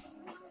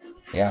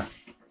 Yeah.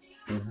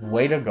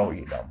 Way to go,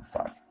 you dumb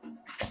fuck.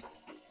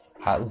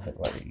 Heil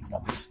Hitler, you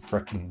dumb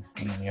frickin'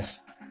 genius.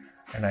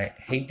 And I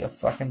hate to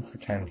fucking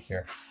pretend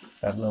here.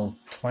 That little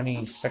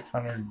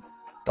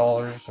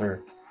 $2,600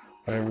 or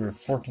whatever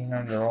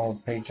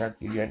 $1,400 paycheck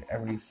you get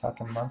every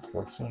fucking month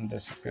will soon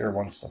disappear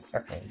once the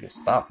fucking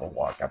Gestapo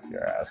walk up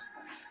your ass.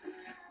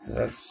 Because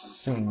that's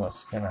soon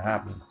what's gonna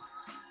happen.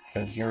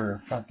 Because you're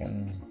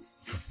fucking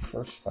the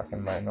first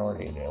fucking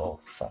minority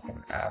they'll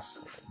fucking ass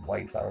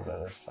wipe out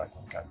of this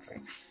fucking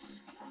country.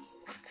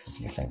 Because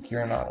you think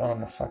you're not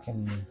on the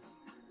fucking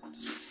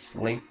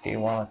slate they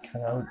want to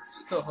cut out.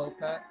 Still hope,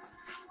 Pat.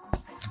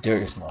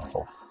 There is no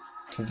hope.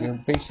 Because you're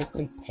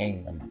basically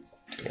paying them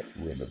to get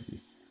rid of you.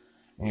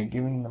 And you're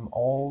giving them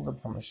all the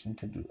permission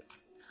to do it.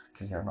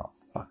 Because you're not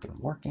fucking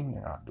working,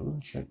 you're not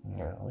doing shit, and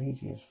you're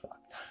lazy as fuck.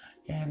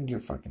 And you're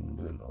fucking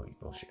doing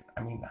illegal shit.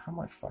 I mean, how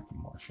much fucking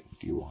more shit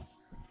do you want?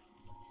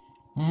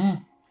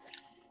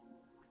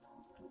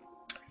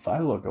 If I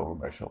look over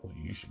my shoulder,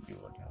 you should be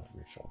looking over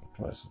your shoulder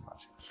twice as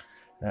much.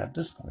 And at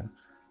this point,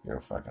 you're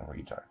a fucking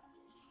retard.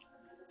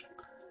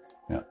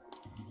 Yeah.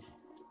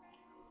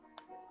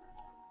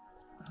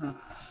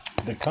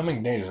 The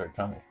coming days are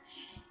coming.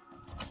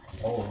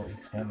 Oh,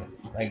 it's coming.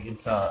 Like,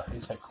 it's a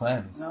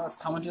cleanse. No, it's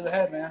coming to the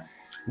head, man.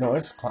 No,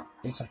 it's a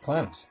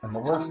cleanse. And the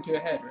worst... coming to a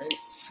head, right?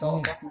 It's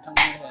all fucking coming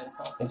to a head.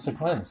 It's a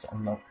cleanse.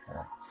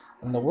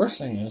 And the worst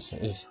thing is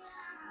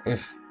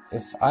if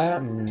I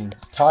am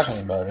talking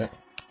about it,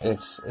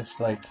 it's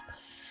like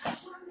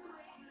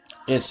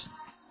it's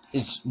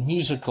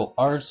musical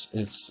arts,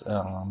 it's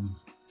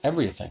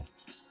everything.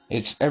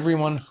 It's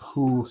everyone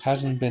who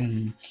hasn't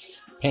been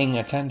paying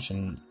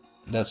attention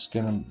that's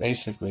gonna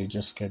basically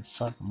just get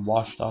fucking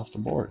washed off the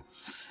board.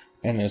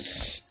 And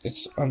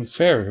it's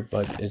unfair,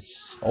 but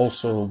it's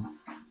also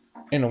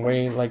in a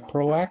way like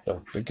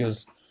proactive,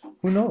 because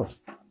who knows?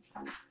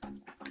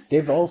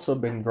 They've also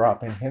been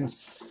dropping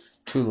hints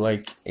to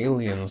like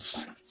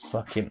aliens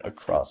fucking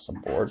across the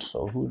board,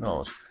 so who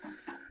knows?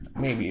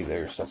 Maybe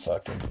there's a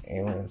fucking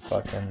alien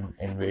fucking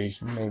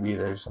invasion, maybe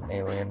there's an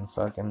alien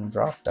fucking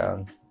drop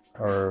down,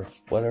 or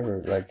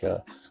whatever, like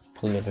a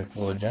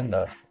political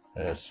agenda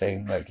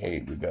saying like,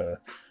 hey, we gotta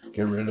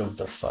get rid of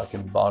the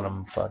fucking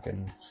bottom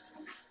fucking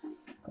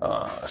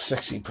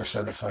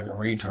 60% of fucking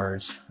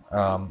retards.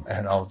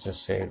 And I'll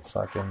just say it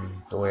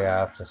fucking the way I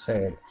have to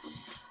say it.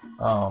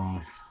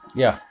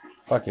 Yeah,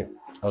 fuck it.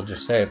 I'll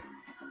just say it.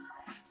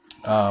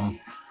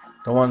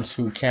 The ones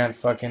who can't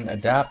fucking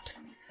adapt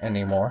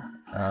anymore,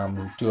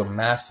 do a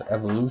mass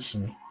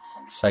evolution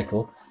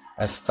cycle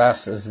as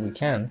fast as we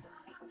can,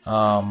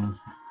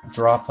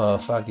 drop a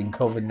fucking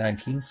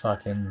COVID-19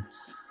 fucking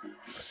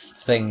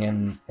thing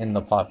in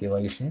the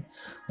population,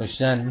 which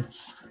then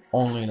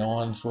only the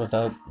ones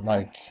without,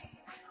 like,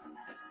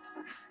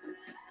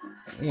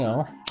 you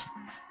know,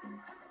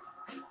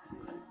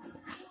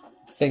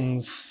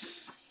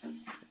 things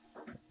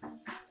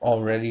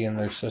already in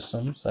their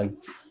systems, like,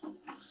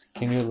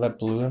 can you let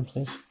Blue in,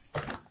 please?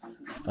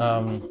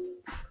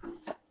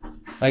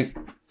 Like,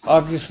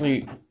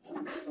 obviously,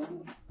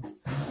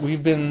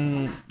 we've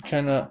been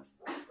kind of,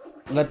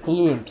 let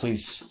Blue in,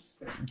 please.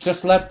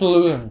 Just let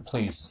Blue in,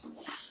 please.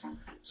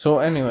 So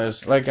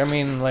anyways, like, I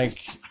mean, like,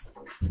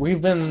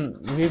 we've been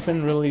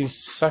really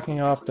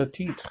sucking off the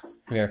teeth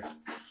here.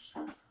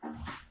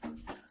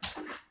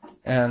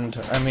 And,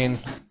 I mean,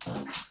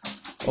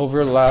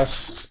 over the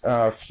last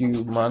few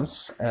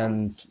months,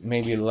 and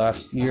maybe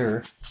last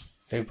year,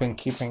 they've been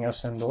keeping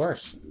us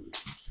indoors.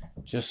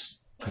 Just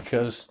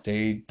because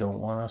they don't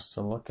want us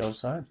to look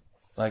outside.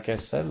 Like I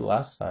said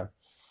last time,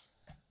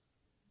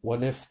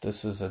 what if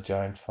this is a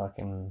giant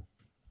fucking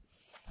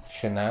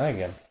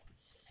shenanigan?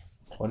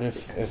 What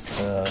if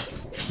the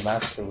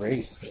master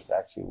race is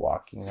actually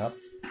walking up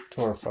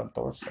to our front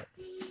doorstep?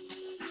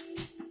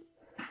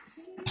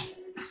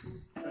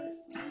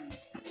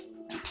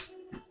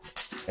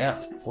 Yeah,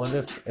 what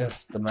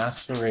if the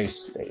master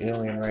race, the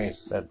alien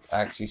race that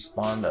actually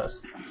spawned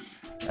us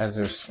as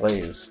their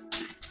slaves,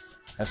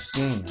 has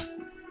seen?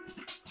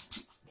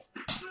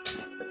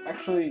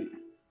 Actually,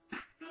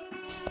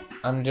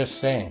 I'm just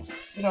saying.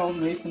 you know,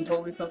 Mason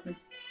told me something.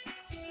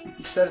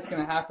 He said it's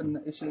gonna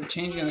happen. It's the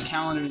changing of the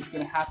calendar is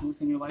gonna happen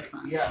within your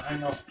lifetime. Yeah, I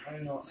know.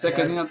 So,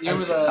 because you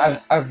remember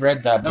the. I've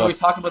read that book. We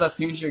talked about that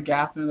 300-year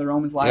gap in the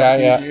Romans' life. Yeah,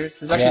 300 years.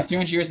 There's actually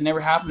 300 years it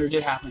never happened or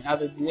did happen.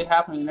 Either it did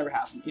happen or it never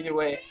happened. Either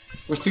way,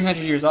 we're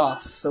 300 years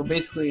off. So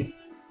basically,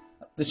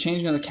 the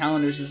changing of the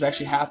calendars is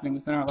actually happening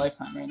within our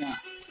lifetime right now.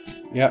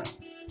 Yep.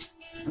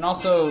 And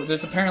also,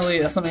 there's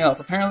apparently something else.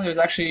 Apparently,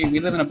 we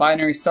live in a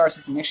binary star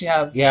system. We actually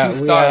have two we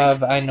stars.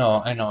 have. I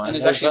know. And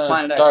there's actually a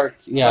planet X. Dark,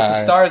 but the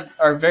stars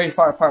are very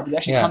far apart, but they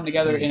actually come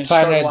together in a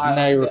short while.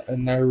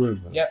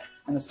 Naruba. Yep.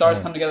 And the stars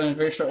come together in a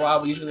very short while,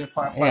 but usually they're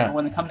far apart. Yeah. And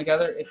when they come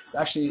together, it's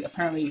actually,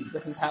 apparently,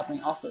 this is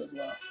happening also as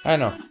well. I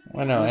know.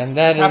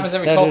 This happens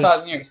every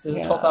 12,000 years. There's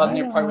a 12,000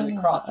 year part where they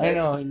cross, right? I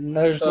know.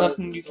 There's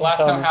nothing you can last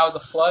tell time me. how was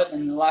a flood,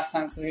 and the last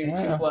time so here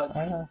two floods.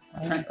 I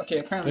know. Okay,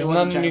 apparently There's it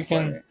wasn't nothing a you giant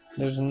flood, can. right?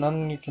 There's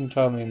nothing you can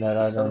tell me that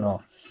I don't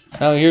know.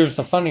 Now here's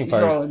the funny These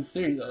are all part. in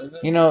theory, though, is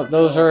it? You know,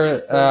 those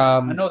are.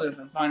 I know there's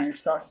a binary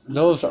star system.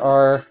 Those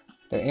are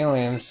the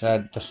aliens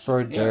that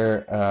destroyed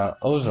their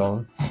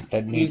ozone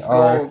that need Use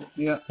our. gold.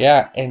 Yeah.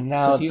 Yeah, and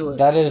now To heal it.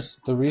 that is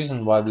the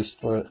reason why we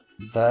store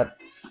that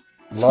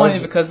It's funny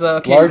because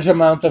large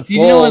amount of do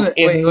you know gold that,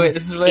 wait,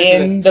 this is related to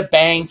this. in the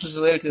bank. This is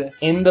related to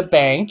this. In the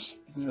bank.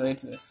 This is related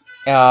to this.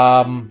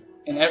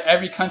 And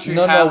every country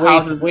wait,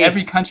 houses. wait.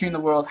 Every country in the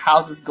world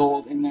houses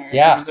gold in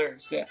their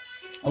reserves. Yeah.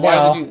 And why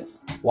do they do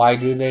this? Why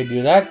do they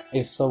do that?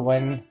 It's so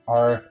when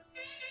our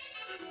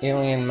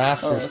alien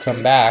masters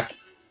come back,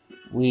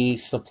 we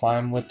supply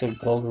them with the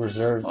gold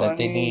reserve that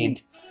they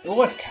need.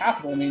 Well, it's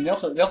capital. I mean, they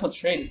also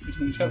trade it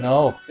between each other.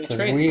 No, because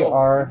we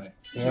are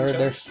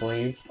their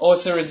slave. Oh,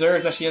 it's their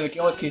reserves. Actually,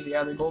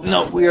 they're gold.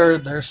 No, we are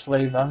their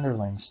slave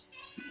underlings.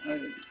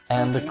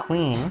 And the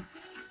queen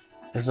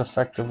is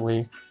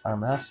effectively our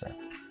master.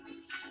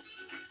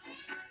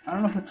 I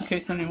don't know if that's the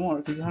case anymore,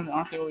 because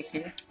aren't they always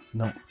here?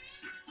 No.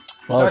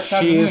 Well, Dark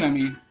Side of the Moon, I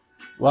mean.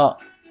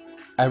 Well,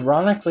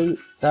 ironically,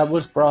 that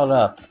was brought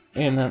up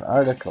in an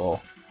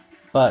article,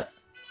 but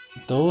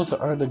those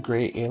are the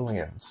great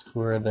aliens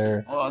who are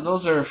there. Well,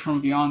 those are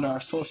from beyond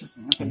our solar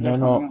system.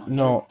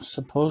 No.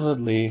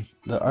 Supposedly,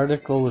 the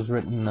article was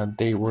written that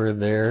they were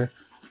there,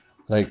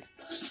 like,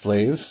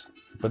 slaves,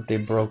 but they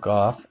broke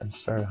off and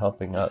started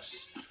helping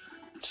us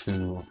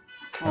to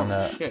kind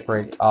of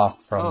break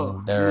off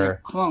from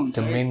their clones,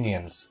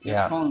 dominions. Right?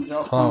 Yeah, clones.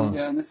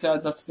 Yeah, and this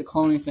adds up to the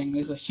cloning thing.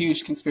 There's a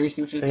huge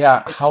conspiracy, which is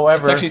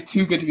however, it's actually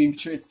too good to be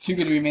true. It's too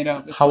good to be made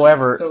up.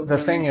 However, the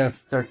thing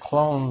is, they're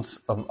clones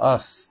of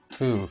us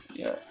too.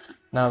 Yeah.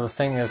 Now the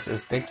thing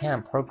is they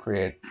can't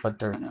procreate, but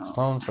they're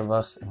clones of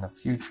us in the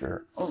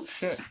future. Oh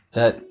shit!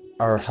 That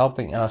are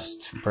helping us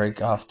to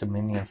break off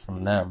dominion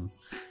from them,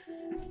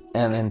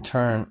 and in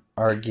turn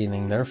are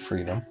gaining their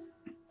freedom.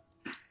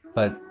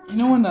 But you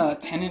know in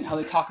Tenet how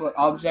they talk about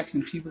objects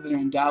and people that are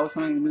endowed with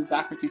something that move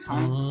backward through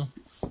time. You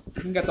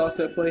think that's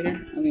also at play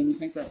here? I mean, you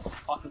think that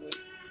possibly?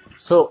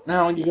 So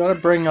now you gotta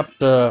bring up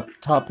the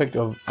topic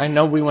of. I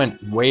know we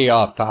went way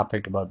off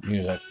topic about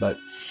music, but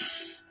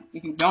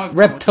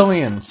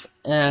reptilians,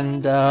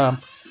 and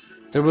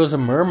there was a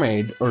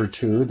mermaid or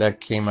two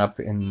that came up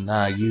in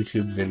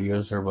YouTube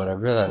videos or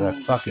whatever that I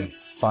fucking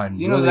find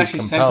do you know really there's actually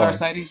compelling. centaur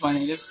sightings by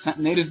natives?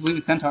 Natives believe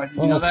in centaurs.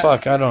 Did you know that?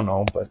 Fuck, I don't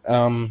know, but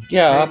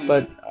yeah,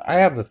 but I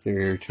have a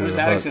theory or two. There's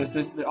added to this.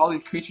 There's all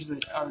these creatures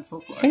that are in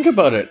folklore. Think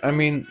about it. I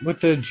mean,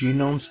 with the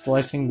genome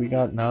splicing we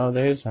got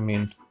nowadays, I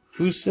mean,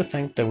 who's to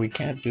think that we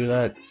can't do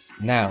that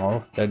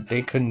now, that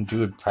they couldn't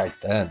do it back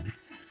then?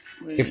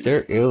 If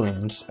they're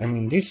aliens, I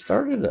mean, they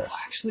started us.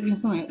 Actually,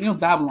 you know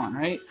Babylon,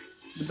 right?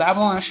 The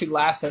Babylon actually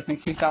lasted, I think,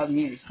 3,000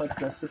 years, like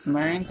the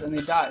Sumerians, and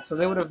they died. So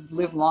they would have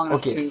lived long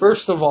enough to... Okay,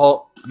 first of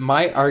all,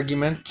 my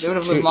argument to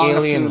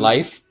alien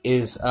life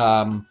is,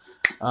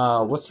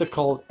 what's it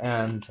called?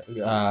 And,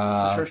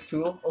 the first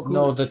tool?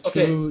 No, the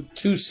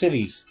two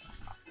cities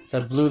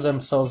that blew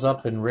themselves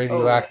up in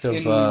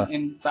radioactive... okay,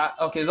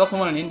 there's also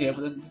one in India,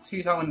 but the two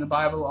you're talking about in the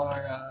Bible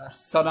are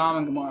Sodom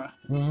and Gomorrah.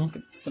 Mm-hmm.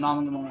 Sodom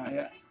and Gomorrah,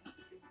 yeah.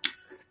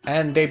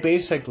 And they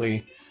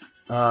basically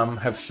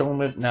have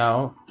shown it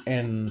now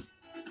in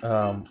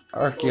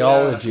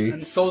archaeology.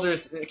 And the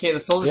soldiers took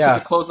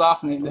the clothes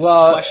off and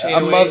flesh ate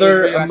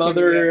away. A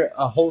mother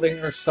holding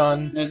her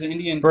son, there's an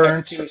Indian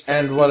burnt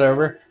and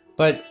whatever.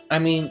 But I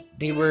mean,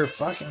 they were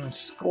fucking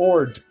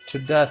scored to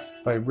death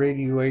by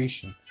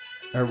radiation,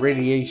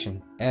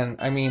 and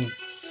I mean,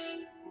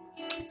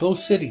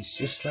 those cities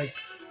just like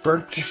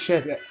burnt to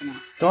shit,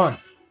 gone.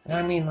 And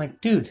I mean,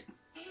 like, dude.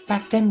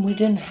 Back then, we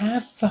didn't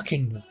have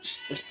fucking nukes.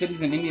 There's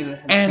cities in India that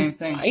have the same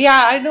thing.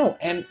 Yeah, I know.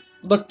 And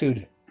look,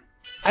 dude,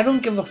 I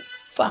don't give a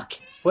fuck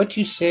what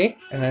you say.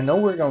 And I know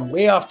we're going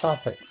way off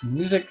topic. From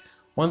music,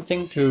 one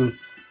thing to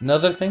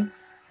another thing.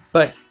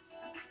 But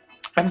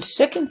I'm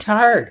sick and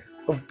tired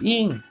of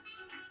being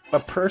a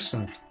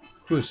person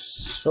who's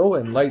so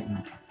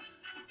enlightened,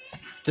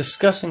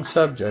 discussing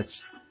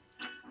subjects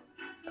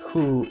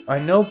who I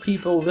know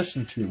people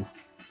listen to.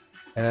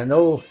 And I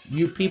know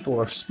you people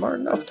are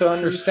smart enough to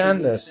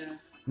understand this. Yeah.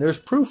 There's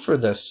proof for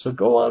this, so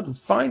go out and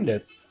find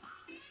it.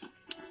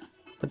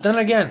 But then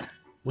again,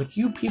 with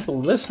you people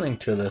listening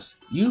to this,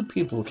 you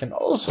people can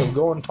also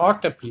go and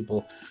talk to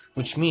people,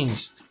 which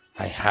means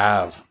I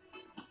have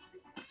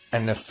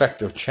an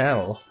effective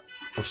channel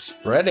of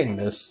spreading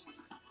this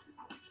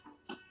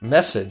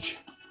message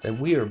that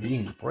we are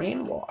being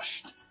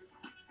brainwashed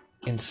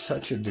in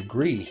such a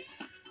degree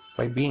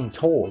by being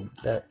told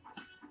that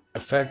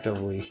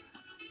effectively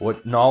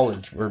what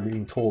knowledge we're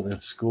being told in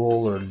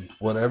school or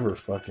whatever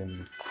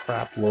fucking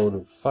crap load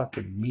of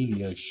fucking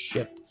media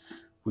shit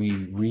we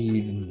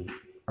read and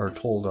are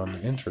told on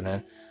the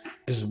internet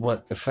is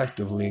what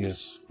effectively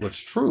is what's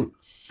true.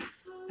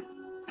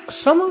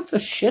 Some of the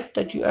shit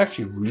that you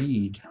actually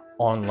read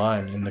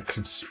online in the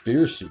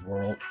conspiracy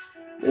world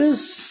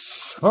is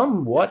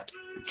somewhat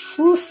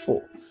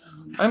truthful.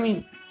 I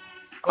mean,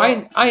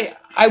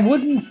 I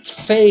wouldn't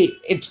say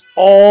it's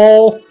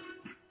all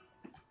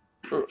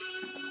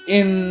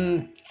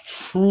in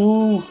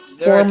true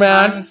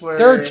format.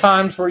 There are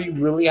times where you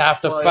really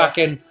have to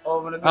fucking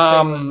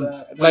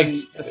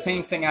the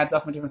same thing adds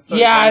up in different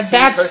stories. Yeah,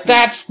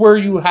 that's where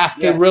you have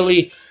to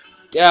really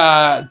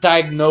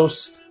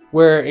diagnose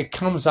where it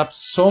comes up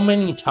so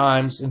many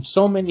times in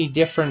so many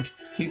different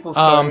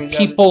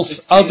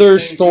people's other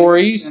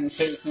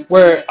stories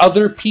where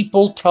other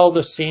people tell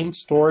the same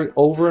story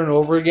over and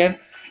over again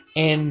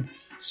in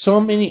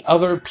so many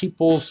other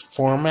people's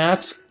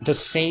formats the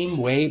same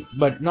way,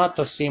 but not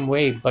the same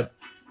way, but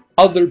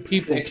other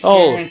people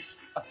told.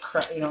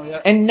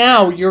 And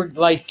now you're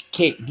like,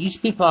 okay, these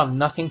people have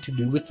nothing to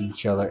do with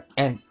each other,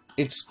 and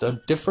it's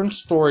a different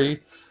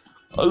story,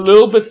 a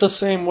little bit the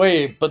same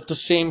way, but the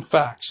same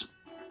facts.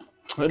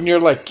 And you're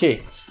like,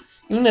 okay,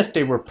 even if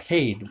they were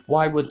paid,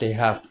 why would they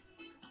have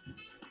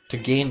to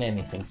gain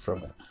anything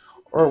from it?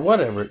 Or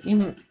whatever,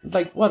 even,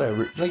 like,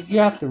 whatever. Like, you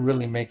have to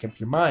really make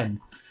up your mind.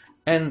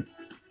 And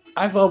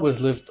I've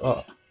always lived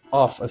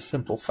off a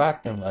simple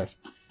fact in life.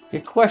 You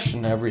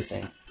question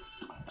everything.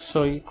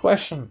 So you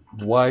question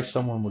why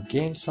someone would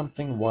gain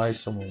something, why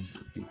someone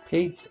would be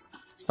paid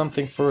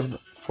something for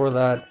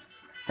that,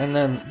 and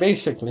then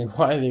basically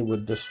why they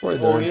would destroy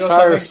their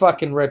entire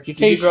fucking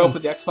reputation. Did you grow up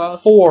with the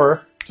X-Files?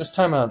 Just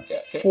time out,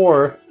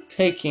 for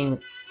taking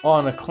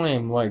on a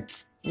claim like,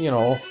 you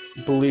know,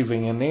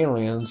 believing in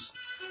aliens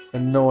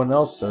and no one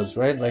else does,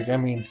 right? Like, I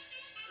mean,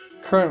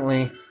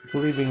 currently,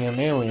 believing in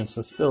aliens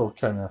is still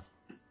kind of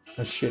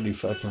a shitty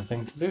fucking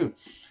thing to do.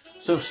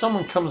 So if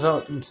someone comes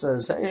out and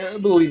says, hey, I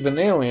believe in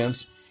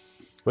aliens,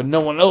 but no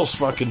one else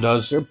fucking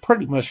does, they're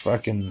pretty much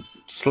fucking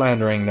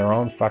slandering their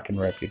own fucking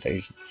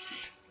reputation.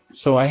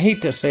 So I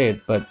hate to say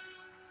it, but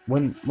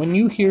when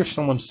you hear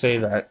someone say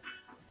that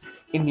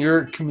in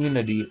your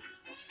community,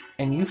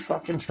 and you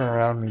fucking turn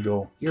around and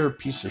go, "You're a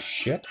piece of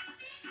shit,"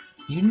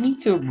 you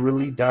need to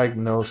really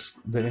diagnose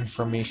the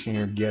information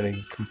you're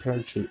getting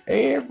compared to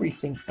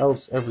everything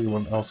else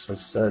everyone else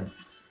has said.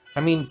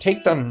 I mean,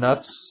 take the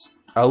nuts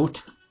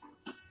out.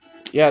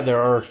 Yeah,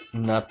 there are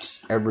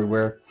nuts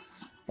everywhere.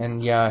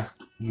 And yeah,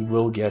 you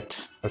will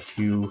get a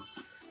few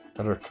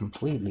that are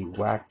completely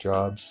whack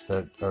jobs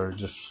that are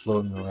just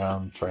floating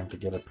around trying to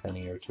get a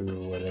penny or two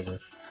or whatever.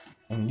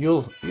 And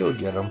you'll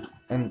get them.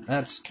 And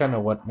that's kind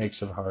of what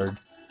makes it hard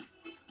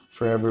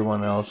for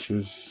everyone else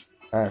who's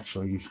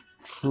actually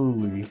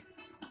truly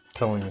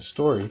telling a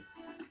story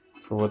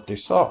for what they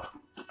saw.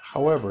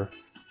 However,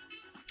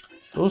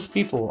 those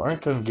people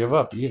aren't going to give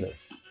up either.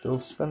 They'll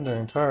spend their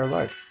entire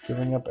life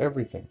giving up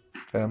everything.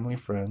 Family,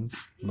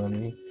 friends,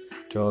 money,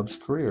 jobs,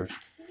 careers.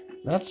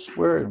 That's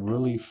where it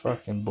really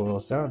fucking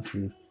boils down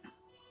to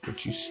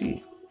what you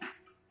see.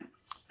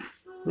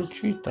 You'll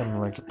treat them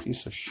like a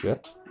piece of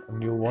shit,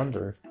 and you'll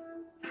wonder.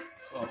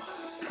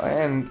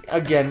 And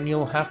again,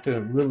 you'll have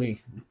to really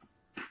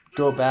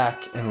go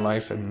back in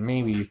life and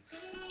maybe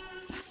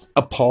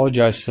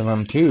apologize to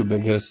them too,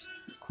 because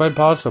quite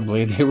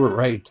possibly they were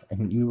right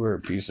and you were a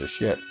piece of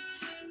shit.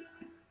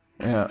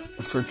 Yeah,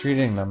 for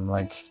treating them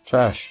like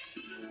trash.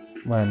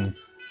 When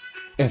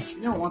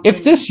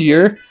if this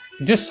year,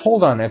 just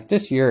hold on, if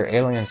this year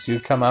aliens do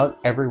come out,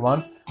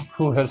 everyone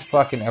who has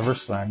fucking ever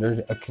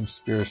slandered a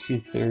conspiracy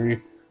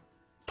theory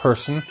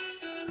person,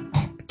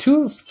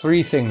 2 of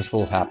 3 things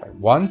will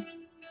happen. 1,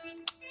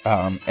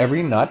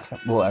 every nut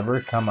will ever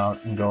come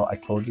out and go, "I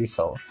told you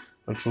so,"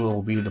 which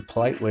will be the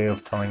polite way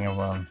of telling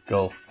everyone,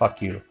 "Go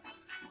fuck you."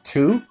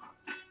 2,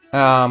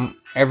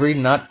 every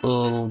nut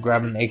will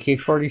grab an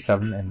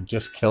AK-47 and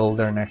just kill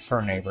their next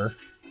door neighbor,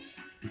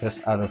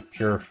 just out of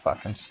pure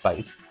fucking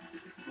spite.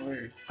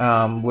 Weird.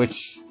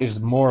 Which is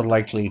more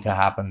likely to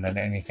happen than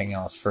anything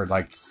else for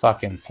like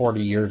fucking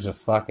 40 years of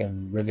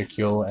fucking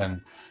ridicule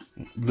and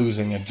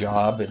losing a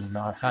job and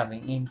not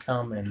having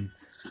income and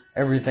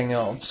everything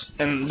else.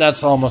 And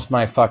that's almost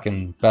my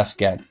fucking best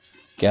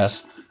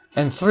guess.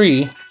 And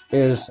 3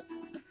 is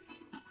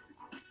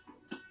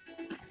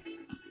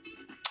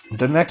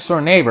the next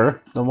door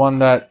neighbor, the one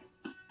that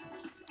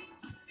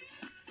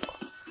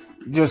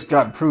just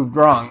got proved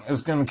wrong,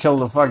 is gonna kill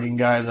the fucking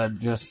guy that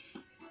just,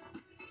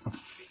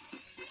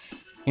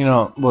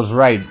 was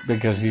right,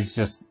 because he's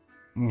just,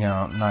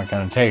 not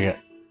gonna take it.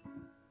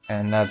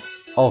 And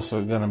that's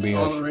also gonna be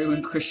all the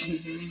right-wing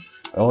Christians, you mean?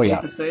 Oh yeah.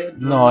 Hate to say it,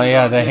 no,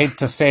 yeah, the hate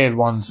to say it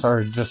ones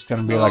are just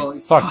gonna be like,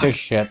 fuck this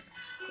shit.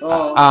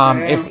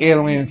 If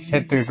aliens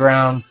hit the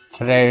ground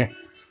today,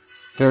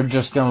 they're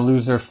just gonna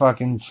lose their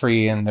fucking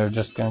tree and they're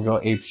just gonna go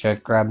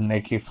apeshit, grab an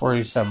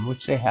AK-47,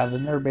 which they have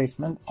in their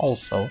basement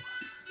also.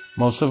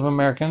 Most of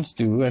Americans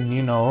do, and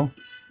we know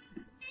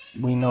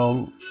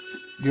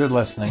you're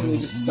listening. They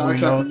just Star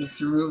Trek in this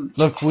room.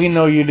 Look, we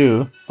know you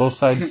do. Both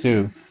sides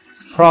do.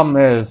 Problem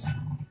is,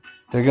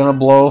 they're gonna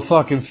blow a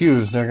fucking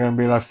fuse. They're gonna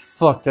be like,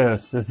 fuck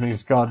this. This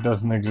means God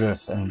doesn't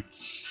exist. And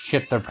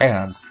shit their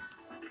pants.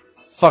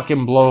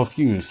 Fucking blow a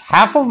fuse.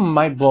 Half of them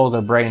might blow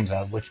their brains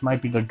out, which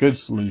might be the good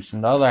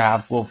solution. The other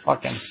half will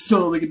fucking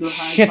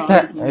shit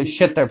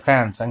their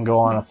pants and go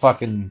on a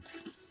fucking,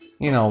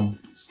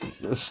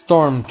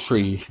 storm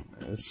tree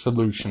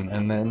solution.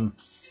 And then,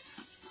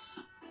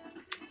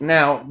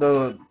 now,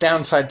 the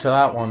downside to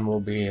that one will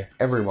be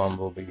everyone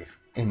will be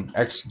in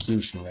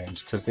execution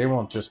range, because they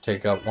won't just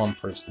take out one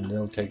person,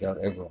 they'll take out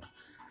everyone.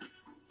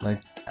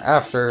 Like,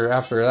 after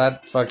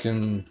that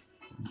fucking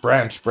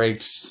branch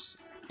breaks,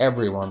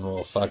 everyone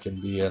will fucking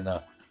be in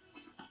a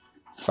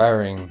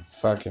firing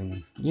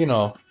fucking, you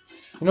know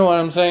what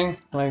I'm saying?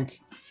 Like,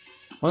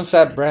 once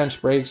that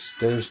branch breaks,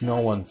 there's no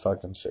one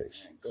fucking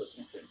safe.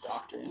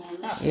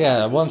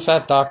 Yeah, once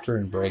that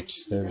doctrine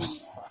breaks,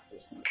 there's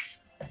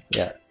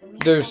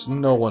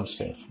no one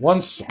safe.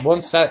 Once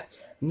that,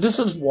 this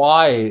is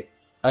why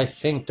I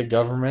think the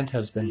government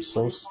has been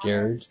so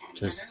scared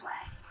to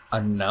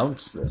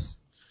announce this.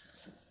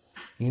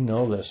 You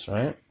know this,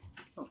 right?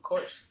 Of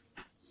course.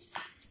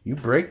 You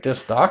break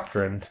this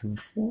doctrine,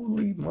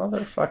 holy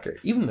motherfucker.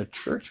 Even the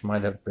church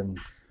might have been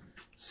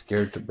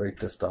scared to break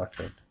this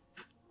doctrine.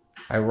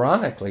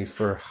 Ironically,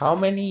 for how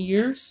many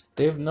years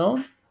they've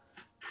known?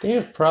 They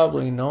have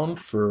probably known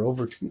for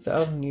over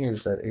 2,000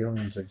 years that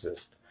aliens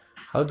exist.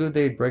 How do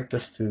they break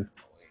this to?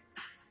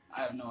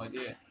 I have no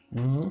idea.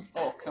 Mm-hmm.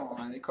 Oh, come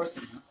on. Of course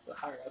they know. The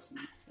higher ups.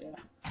 Yeah.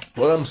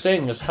 What I'm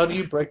saying is, how do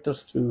you break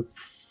this to?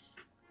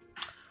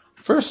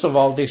 First of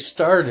all, they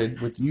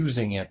started with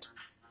using it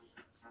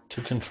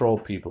to control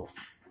people.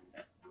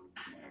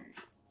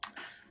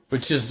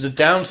 Which is the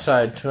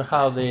downside to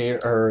how they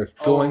are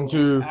going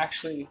to...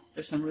 Actually,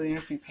 there's some really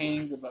interesting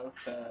paintings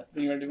about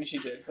Leonardo da Vinci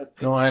did. But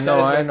I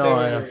know.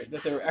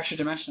 That they were extra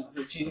dimensional.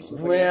 That Jesus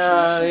was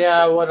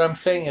what I'm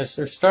saying is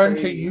they're starting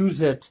to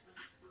use it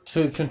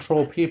to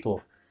control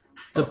people.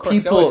 The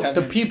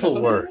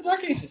people were.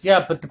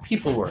 Yeah, but the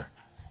people were.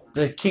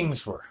 The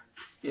kings were.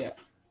 Yeah.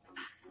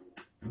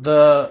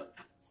 The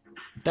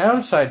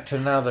downside to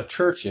now the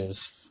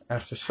churches,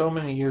 after so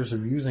many years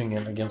of using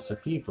it against the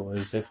people,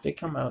 is if they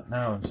come out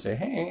now and say,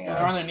 "Hey,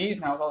 they're on their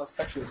knees now with all the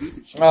sexual abuse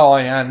and shit. oh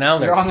yeah, now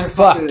they're on their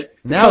fucked.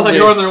 Now like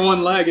they're on their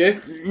one leg, eh?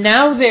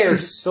 now they're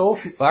so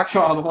fucked.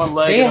 On the one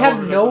leg. They and have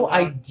holding it no up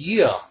and down.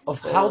 idea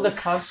of how the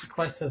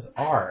consequences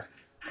are.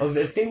 Of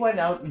if they went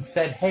out and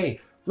said, "Hey,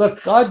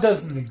 look, God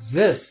doesn't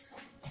exist.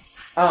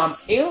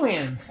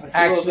 Aliens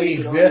actually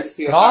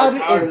exist.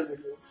 God is."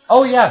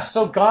 Oh yeah,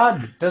 so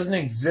God doesn't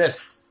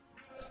exist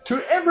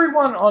to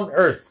everyone on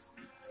Earth.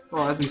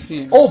 Well, as we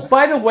see. Oh,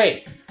 by the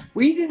way,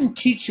 we didn't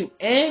teach you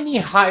any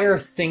higher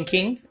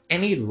thinking,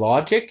 any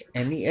logic,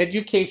 any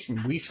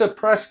education. We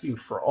suppressed you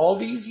for all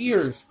these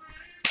years.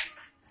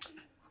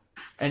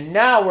 And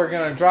now we're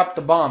going to drop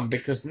the bomb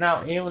because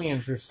now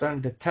aliens are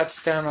starting to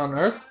touch down on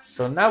Earth.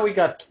 So now we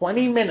got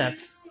 20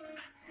 minutes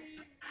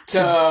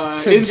to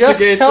just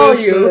tell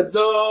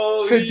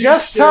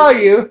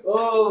you,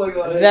 oh my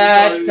god,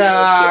 that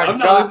I'm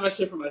not losing my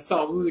shit for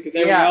myself, because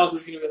everyone else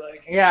is gonna be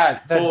like,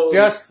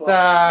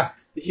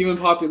 the human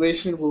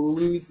population will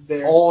lose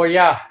their. Oh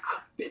yeah,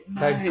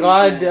 that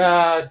God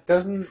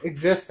doesn't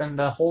exist, and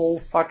the whole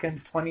fucking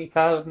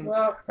 20,000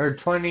 or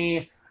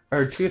 20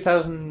 or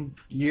 2,000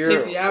 year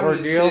take the avenue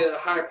ordeal. to say that a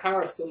higher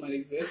power still might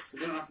exist. We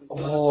don't have to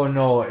Oh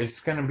no, it's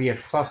gonna be a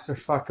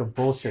clusterfuck of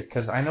bullshit.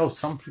 Because I know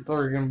some people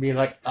are gonna be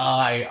like,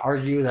 I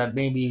argue that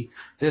maybe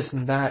this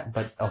and that,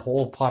 but the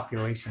whole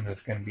population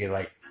is gonna be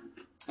like,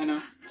 I know.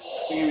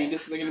 They're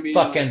gonna be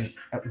fucking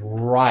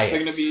riots.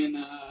 They're gonna be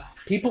in.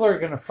 People are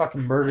gonna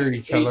fucking murder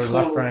each other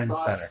left, right, and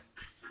center.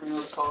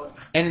 Call it.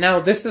 And now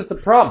this is the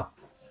problem.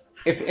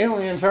 If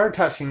aliens are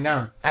touching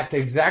down at the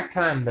exact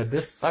time that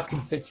this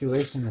fucking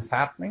situation is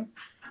happening,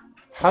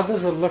 how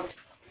does it look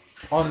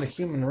on the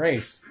human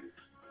race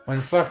when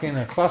fucking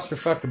a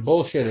clusterfuck of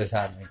bullshit is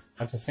happening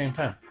at the same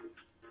time?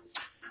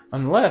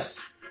 Unless...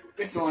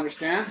 I don't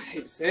understand. I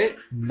hate to say it.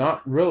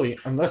 Not really.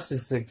 Unless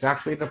it's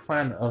exactly the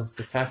plan of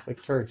the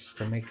Catholic Church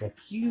to make a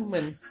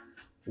human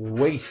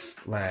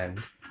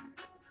wasteland.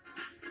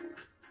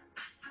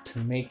 To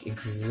make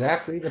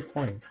exactly the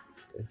point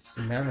that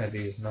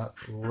humanity is not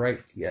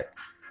right yet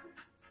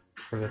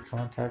for the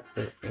contact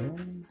with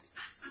aliens.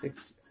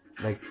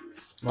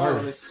 Smart. Oh,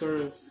 they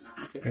sort of.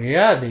 Okay.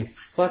 Yeah, they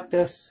fucked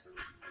us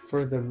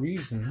for the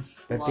reason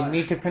that they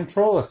need to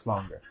control us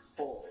longer.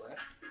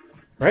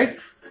 Right?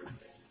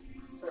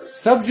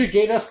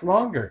 Subjugate us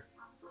longer.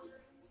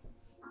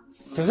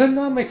 Does it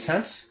not make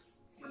sense?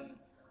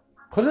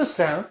 Put us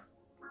down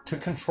to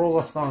control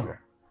us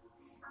longer.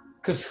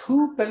 Because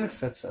who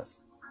benefits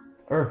us?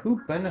 Or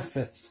who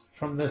benefits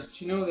from this?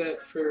 Do you know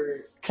that for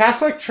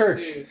Catholic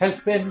Church has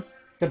been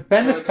the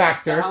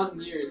benefactor. For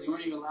 1,000 years, you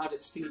weren't even allowed to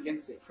speak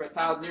against it. For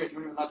 1,000 years, you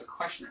weren't even allowed to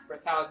question it. For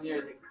 1,000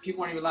 years, people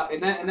weren't even allowed.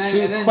 And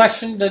then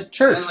question the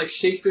church. And then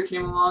Shakespeare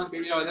came along,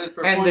 and then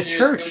for and the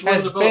church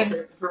has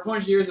been for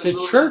 400 years.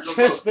 The church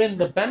has been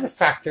the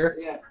benefactor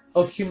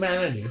of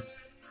humanity.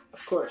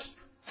 Of course.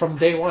 From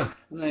day one.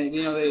 And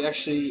they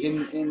actually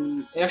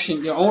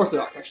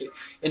Orthodox actually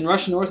in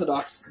Russian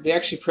Orthodox they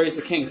actually praise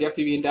the kings. You have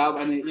to be endowed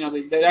by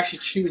they actually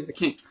choose the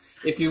king.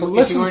 If you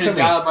weren't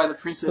endowed by the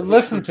prince of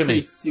the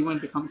priests, you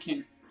wouldn't become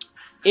king.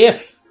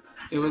 If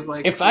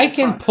If I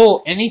can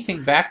pull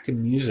anything back to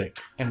music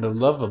and the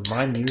love of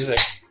my music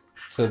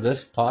to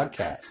this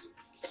podcast,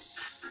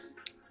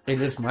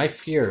 it is my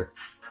fear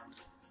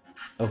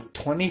of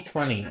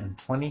 2020 and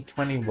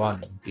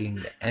 2021 being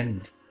the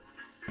end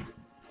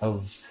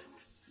of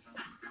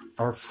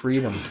our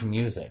freedom to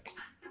music,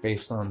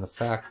 based on the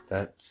fact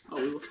that... Oh,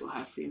 we will still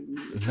have freedom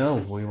to music. No,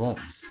 we won't.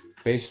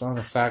 Based on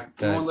the fact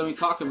that... You won't let me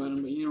talk about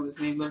him, but his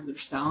name lived under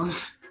Stalin.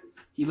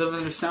 He lived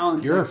under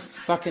Stalin. You're a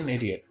fucking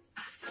idiot.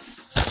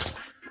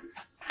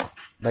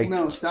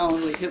 No,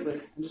 Stalin like Hitler.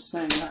 I'm just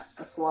saying that.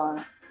 That's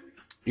why.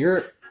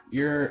 You're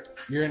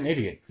an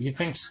idiot. You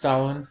think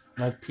Stalin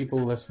let people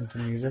listen to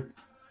music?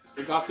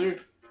 They got through.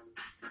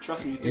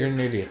 Trust me. You're an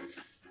idiot.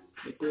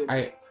 It did.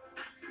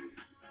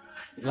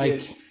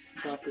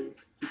 Got through.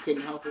 You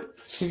couldn't help it.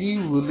 So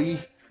you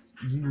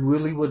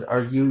really would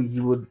argue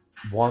you would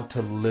want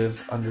to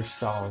live under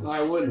Stalin's No,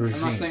 I wouldn't. regime?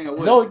 I'm not saying I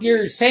would. No,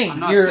 you're saying I'm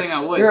not saying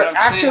I would. You're but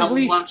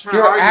actively I'm trying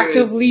to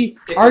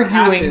argue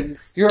arguing.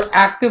 You're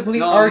actively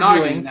no, arguing. I'm not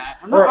arguing that.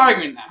 I'm not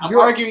arguing that. I'm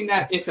arguing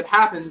that if it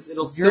happens,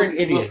 it'll still. You're an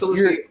idiot. We'll still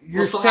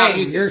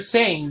You're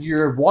saying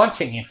you're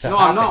wanting it to happen.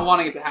 No, I'm not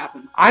wanting it to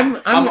happen. I'm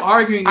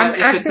arguing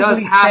that if it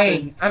does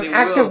happen,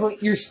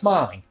 You're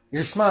smiling.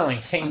 You're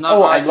smiling, saying,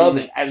 "Oh, I love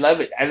it. I love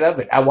it. I love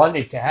it. I want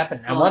it to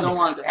happen. I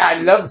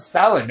love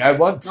Stalin. I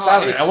want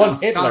Stalin. I want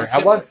Hitler.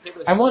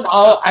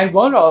 I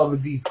want all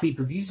of these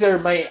people. These are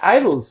my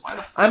idols.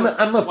 I'm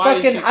a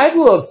fucking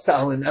idol of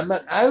Stalin. I'm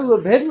an idol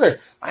of Hitler.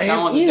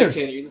 Stalin's a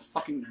dictator. He's a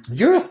fucking.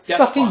 You're a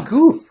fucking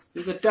goof.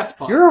 He's a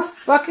despot. You're a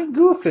fucking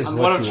goof.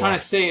 What I'm trying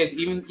to say is,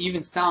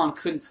 even Stalin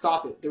couldn't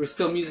stop it. There was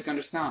still music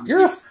under Stalin.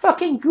 You're a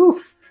fucking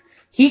goof.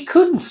 He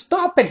couldn't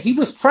stop it. He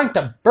was trying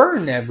to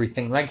burn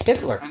everything like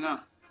Hitler. I know.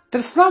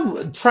 That's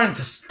not trying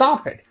to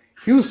stop it.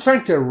 He was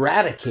trying to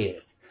eradicate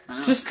it.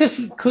 Just because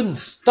he couldn't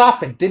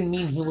stop it didn't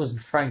mean he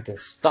wasn't trying to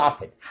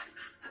stop it.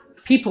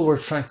 People were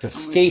trying to I'm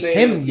gonna escape say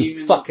him, that you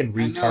even- fucking I know,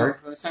 retard.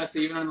 but I'm trying to say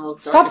even under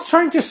those Stop darkest,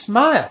 trying to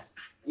smile.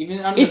 even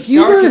under If the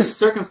you were- darkest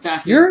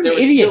circumstances, you're an there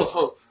was idiot.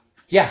 still hope.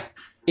 Yeah.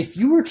 If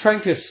you were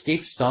trying to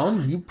escape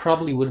Stalin, you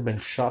probably would have been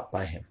shot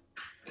by him.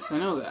 Yes, I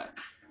know that.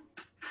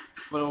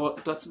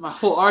 But that's my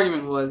whole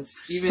argument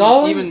was even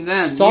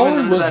Stalin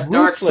under was that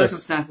dark ruthless.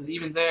 circumstances,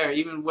 even there,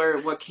 even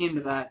what came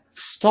to that.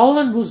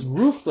 Stalin was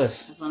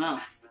ruthless. Yes, I know.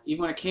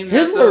 Even when it came to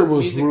Hitler that, the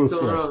was music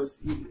still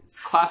ruthless.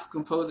 rose. Classical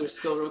composers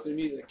still wrote their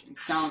music. And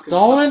sound couldn't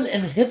Stalin stop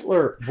it. and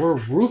Hitler were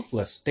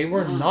ruthless. They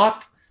were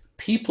not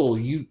people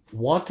you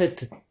wanted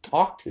to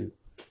talk to.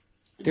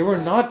 They were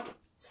not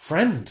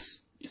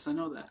friends. Yes, I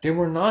know that. They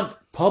were not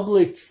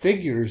public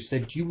figures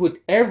that you would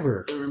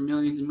ever... There were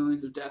millions and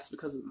millions of deaths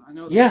because of them. I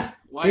know that. Yeah,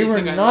 Why they do you were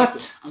think I not liked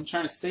it? I'm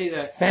trying to say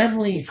that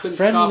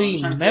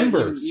family-friendly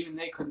members. Even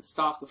they couldn't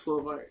stop the flow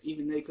of art.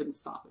 Even they couldn't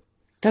stop it.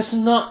 That's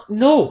not...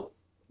 No.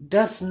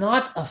 That's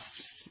not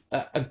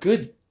a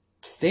good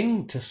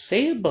thing to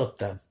say about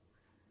them.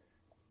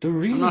 The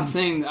reason... I'm not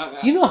saying...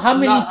 you know how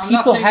many I'm not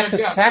people saying had to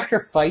they're good.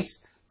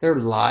 sacrifice their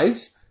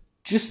lives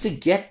just to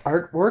get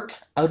artwork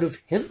out of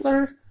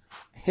Hitler's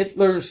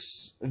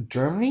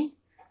Germany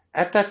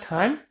at that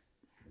time?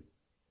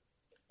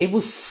 It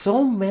was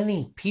so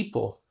many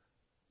people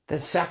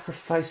that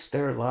sacrificed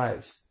their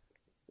lives.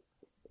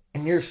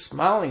 And you're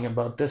smiling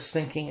about this,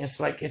 thinking it's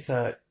like it's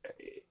a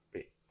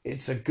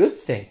good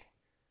thing.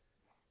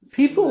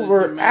 People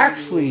were Humanity will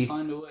actually...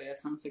 find a way.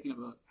 That's what I'm thinking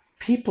about.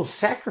 People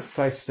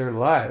sacrificed their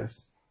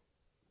lives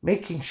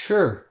making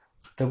sure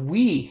that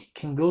we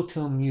can go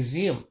to a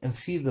museum and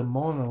see the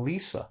Mona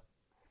Lisa.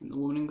 And the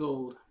woman in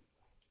gold.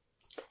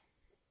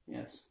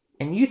 Yes.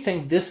 And you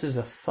think this is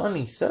a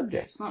funny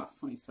subject. It's not a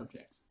funny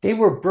subject. They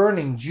were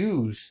burning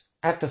Jews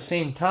at the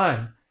same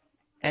time,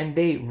 and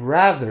they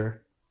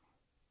rather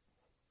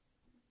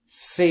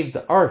save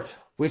the art,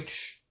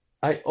 which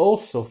I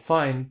also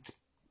find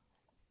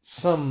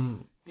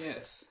some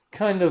Yes.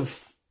 kind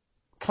of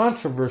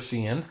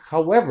controversy in.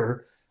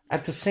 However,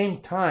 at the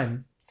same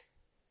time,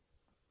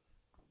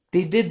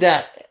 they did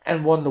that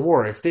and won the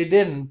war. If they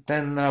didn't,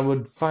 then I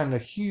would find a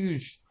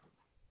huge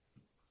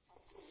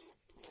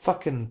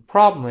fucking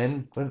problem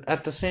in. But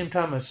at the same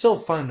time, I still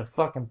find a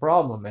fucking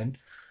problem in.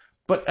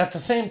 But at the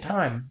same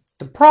time,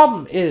 the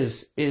problem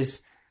is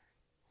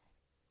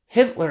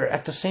Hitler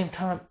at the same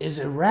time is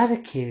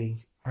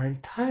eradicating our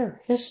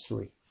entire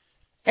history.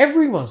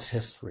 Everyone's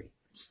history.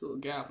 Still a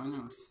gap, I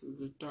know. It's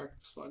a dark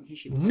spot in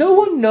history. No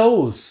one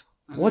knows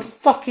what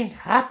fucking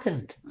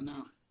happened I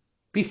know.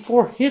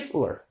 before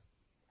Hitler.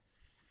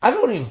 I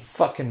don't even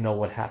fucking know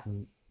what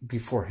happened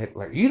before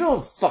Hitler. You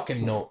don't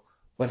fucking know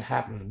what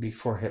happened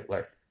before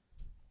Hitler.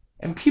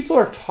 And people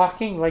are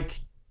talking like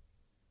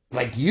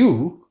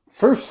you,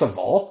 first of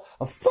all,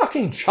 a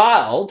fucking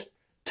child,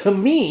 to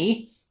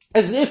me,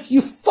 as if you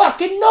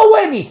fucking know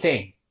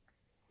anything.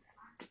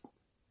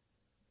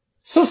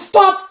 So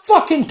stop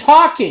fucking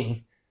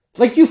talking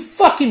like you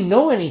fucking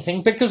know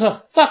anything because a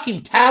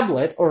fucking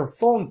tablet or a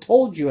phone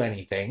told you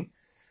anything.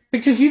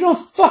 Because you don't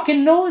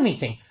fucking know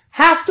anything.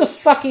 Half the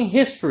fucking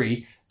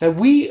history that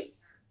we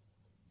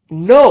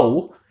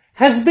know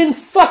has been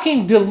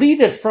fucking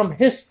deleted from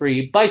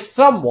history by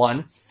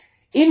someone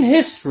in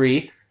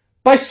history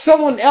by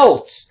someone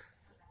else.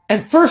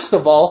 And first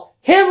of all,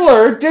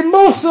 Hitler did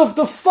most of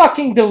the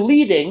fucking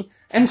deleting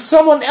and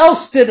someone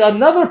else did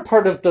another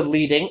part of the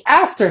deleting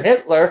after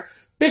Hitler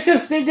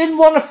because they didn't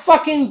want to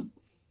fucking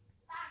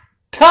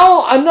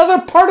tell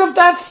another part of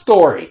that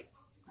story.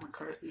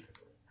 McCarthy.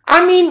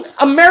 I mean,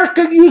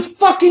 America used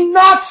fucking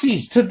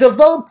Nazis to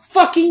develop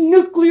fucking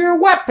nuclear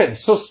weapons,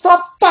 so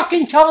stop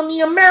fucking telling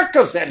me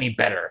America's any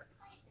better.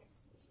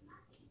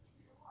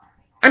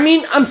 I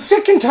mean, I'm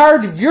sick and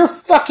tired of your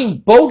fucking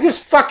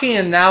bogus fucking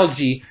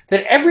analogy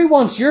that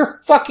everyone's your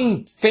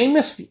fucking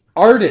famous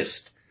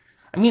artist.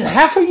 I mean,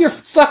 half of your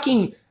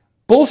fucking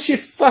bullshit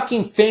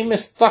fucking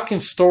famous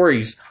fucking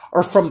stories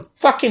are from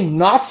fucking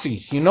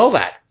Nazis, you know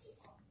that?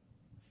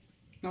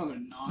 No, they're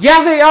not.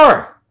 Yeah, they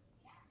are.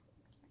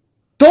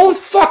 Don't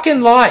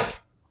fucking lie.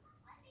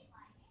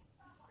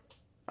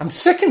 I'm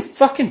sick and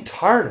fucking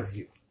tired of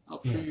you. I'll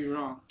prove you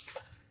wrong.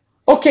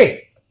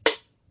 Okay.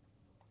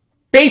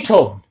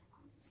 Beethoven.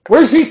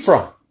 Where's he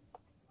from?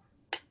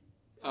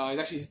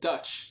 He's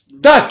Dutch.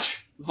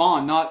 Dutch.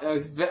 Vaughn, not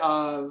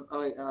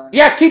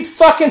Yeah, keep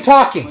fucking wait a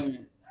talking.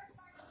 minute.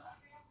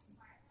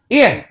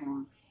 Ian,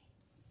 Vaughn.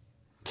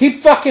 keep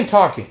fucking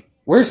talking.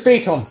 Where's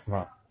Beethoven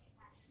from?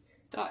 It's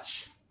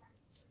Dutch.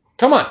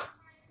 Come on.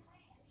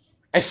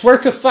 I swear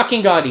to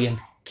fucking God, Ian.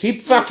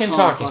 Keep fucking It's from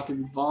talking.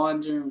 Fucking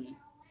Vaughn, Germany.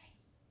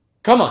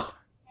 Come on.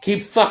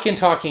 Keep fucking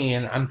talking,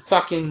 Ian. It's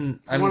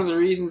one of the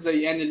reasons that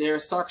he ended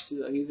aristocracy.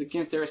 He was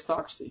against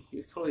aristocracy. He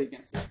was totally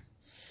against it.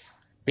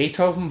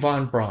 Beethoven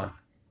von Braun.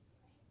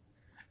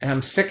 And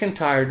I'm sick and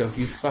tired of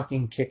you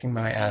fucking kicking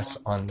my ass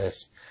on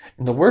this.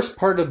 And the worst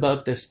part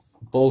about this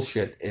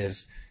bullshit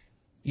is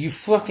you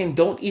fucking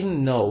don't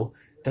even know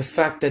the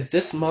fact that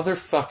this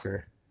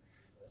motherfucker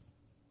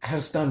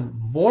has done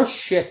more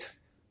shit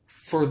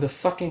for the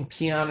fucking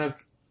piano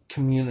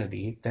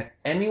community than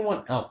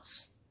anyone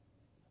else.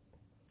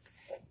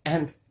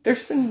 And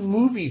there's been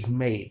movies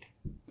made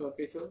About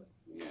Beethoven?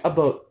 Yeah.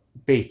 about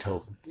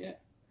Beethoven. Yeah,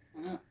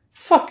 I know.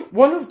 Fuck,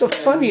 one of the Never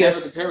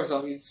funniest. compare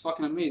myself. He's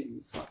fucking amazing.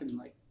 He's fucking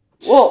like.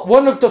 Well,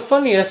 one of the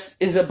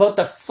funniest is about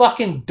the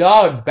fucking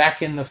dog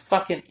back in the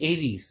fucking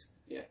 80s.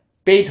 Yeah.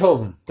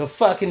 Beethoven, the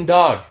fucking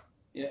dog.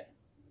 Yeah.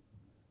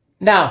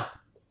 Now,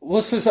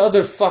 what's this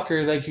other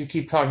fucker that you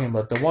keep talking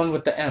about? The one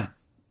with the M.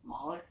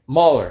 Mahler?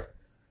 Mahler.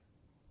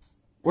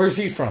 Where's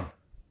he from?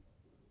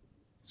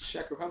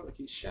 Czech Republic.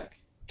 He's Czech.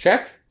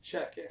 Czech?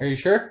 Czech, yeah. Are you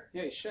sure?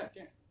 Yeah, he's Czech,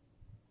 yeah.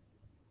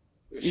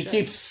 You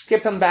keep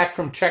skipping back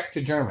from Czech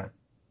to German.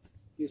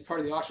 He was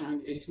part of the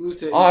Austrian. He's moved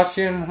to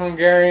Austrian,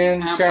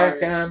 Hungarian, Empire.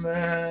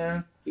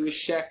 Czech. He was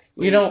Czech.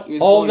 You know, He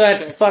was all born that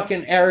Czech.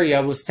 fucking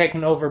area was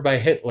taken over by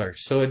Hitler,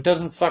 so it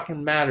doesn't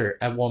fucking matter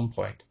at one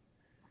point.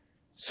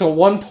 So at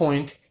one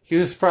point, he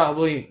was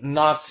probably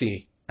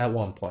Nazi at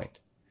one point.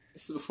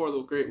 This is before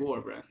the Great War,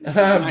 bro.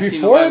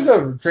 Before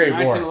the Great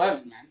War.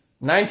 1911, man.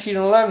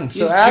 1911.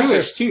 So He's after,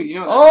 Jewish too, you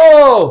know that.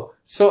 Oh,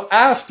 so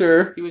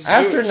after He was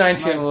after Jewish.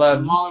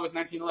 1911. Mahler was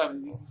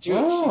 1911. He's Jewish.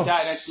 Oh. He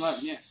died 1911,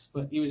 yes,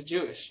 but he was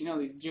Jewish. You know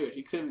he's Jewish.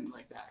 He could have been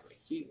like that, like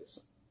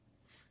Jesus.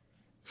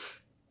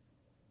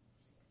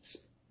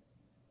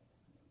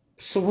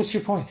 So what's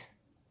your point?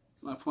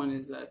 So my point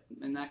is that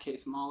in that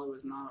case, Mahler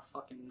was not a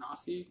fucking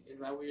Nazi.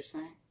 Is that what you're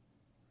saying?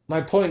 My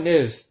point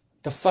is,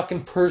 the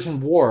fucking Persian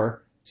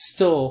War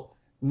still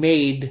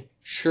made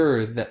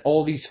sure that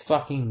all these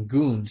fucking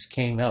goons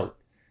came out.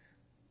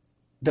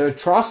 The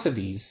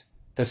atrocities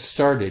that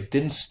started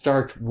didn't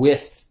start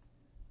with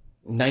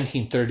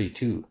 1932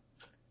 to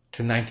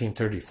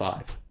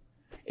 1935.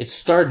 It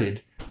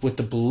started with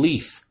the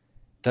belief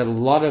that a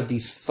lot of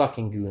these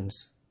fucking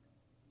goons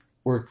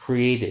were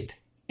created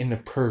in the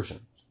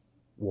Persian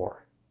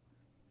War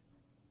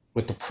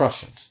with the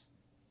Prussians.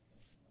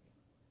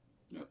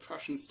 The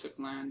Prussians took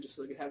land just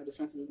so they could have a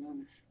defensive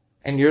advantage.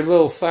 And your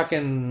little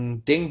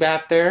fucking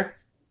dingbat there,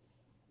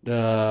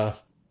 the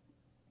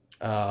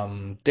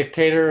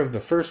dictator of the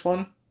first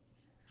one,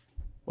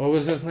 what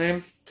was his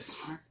name?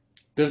 Bismarck.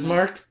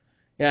 Bismarck?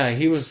 Yeah,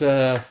 he was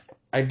the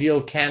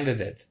ideal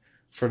candidate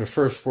for the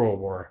First World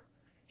War.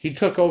 He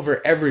took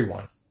over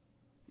everyone.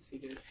 Yes, he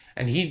did.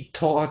 And he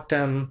taught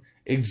them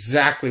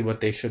exactly what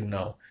they should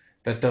know.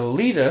 That the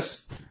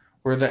elitists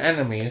were the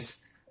enemies.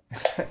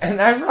 And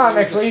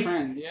ironically, So he was a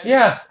friend,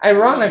 yeah?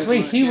 Ironically,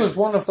 Bismarck, he yeah. was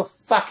one of the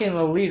fucking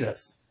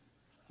elitists.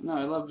 No,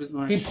 I love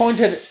Bismarck. He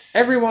pointed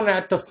everyone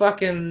at the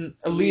fucking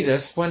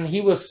elitists when he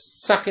was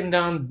sucking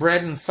down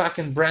bread and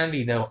fucking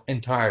brandy the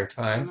entire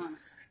time.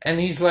 And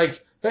he's like,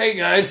 hey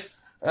guys,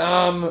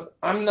 I'm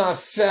not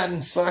fat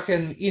and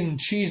fucking eating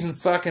cheese and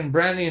fucking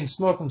brandy and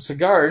smoking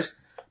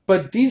cigars,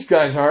 but these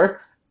guys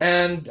are.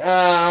 And,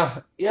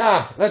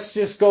 yeah, let's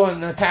just go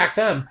and attack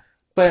them.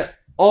 But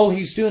all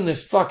he's doing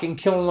is fucking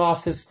killing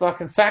off his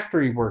fucking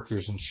factory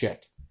workers and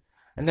shit.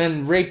 And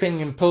then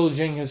raping and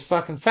pillaging his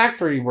fucking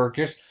factory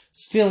workers,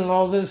 stealing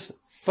all this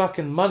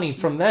fucking money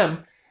from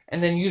them,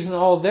 and then using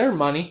all their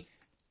money,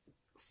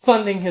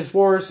 funding his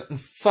wars and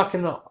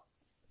fucking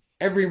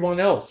everyone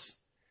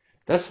else.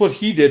 That's what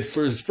he did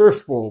for his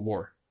First World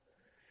War.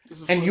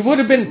 And you would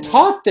have been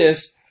taught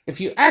this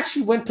if you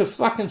actually went to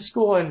fucking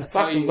school and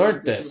fucking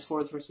learned this. this. Is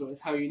before the First War.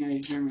 It's how you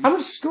united Germany. How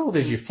much school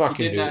did you fucking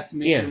do? He did that to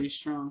make Germany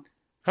strong.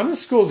 How much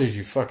school did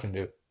you fucking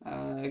do?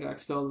 I got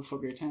expelled before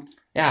grade 10.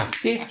 Yeah,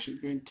 see? Actually,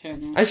 grade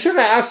 10, yeah. I should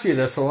have asked you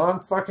this a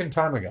long fucking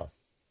time ago.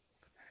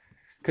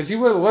 Because you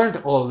would have learned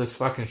all this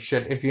fucking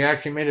shit if you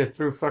actually made it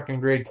through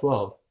fucking grade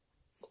 12.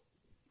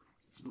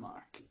 This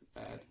Mark is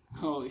bad.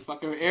 Holy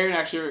fuck. Aaron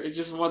actually, it's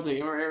just one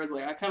thing. Aaron was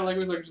like, I kind of like, it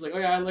was like, just like, oh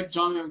yeah, I like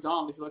John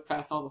McDonald if you look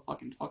past all the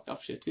fucking fucked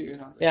up shit too.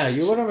 And I was like, Yeah,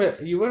 you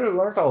would have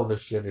learned all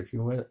this shit if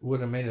you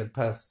would have made it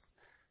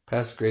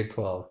past grade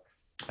 12.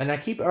 And I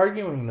keep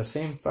arguing the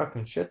same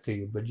fucking shit to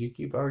you, but you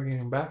keep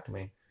arguing back to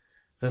me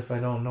as if I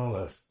don't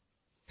know this.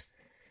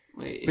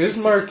 Wait,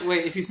 Bismarck.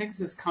 If you think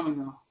this is coming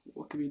though,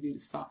 what can we do to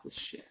stop this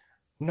shit?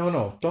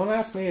 No, don't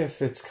ask me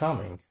if it's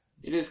coming.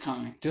 It is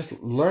coming.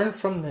 Just learn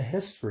from the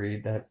history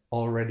that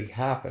already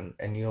happened,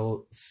 and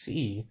you'll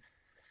see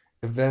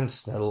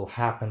events that'll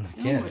happen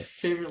again. You know, my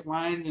favorite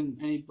line in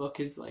any book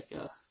is like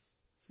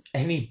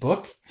any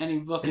book? Any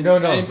book.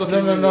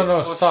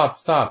 No.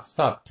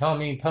 Stop. Tell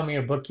me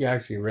a book you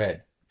actually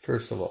read.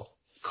 First of all,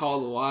 Call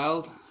of the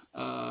Wild,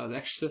 The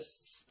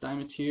Exorcist,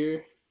 Diamond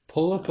Tear.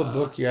 Pull up a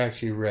book you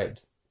actually read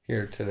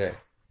here today.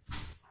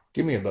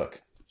 Give me a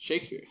book.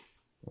 Shakespeare.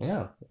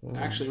 Yeah. I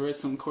actually read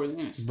some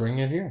Coriolanus. Bring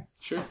it here.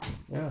 Sure.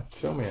 Yeah,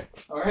 show me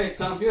it. Alright,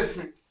 sounds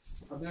good.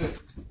 I'll do it.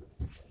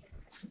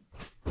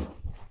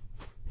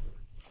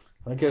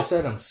 Like I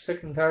said, I'm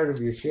sick and tired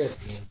of your shit,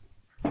 Ian.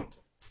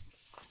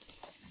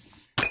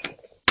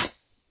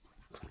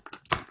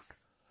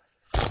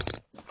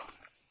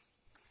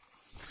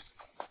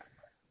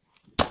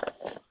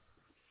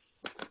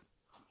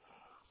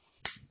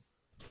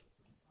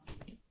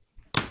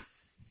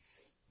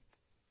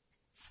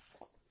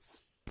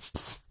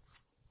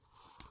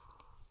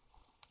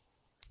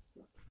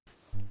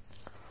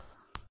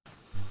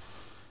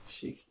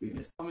 Shakespeare.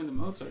 Tell me the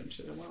Mozart and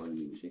shit. Why would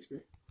you use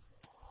Shakespeare?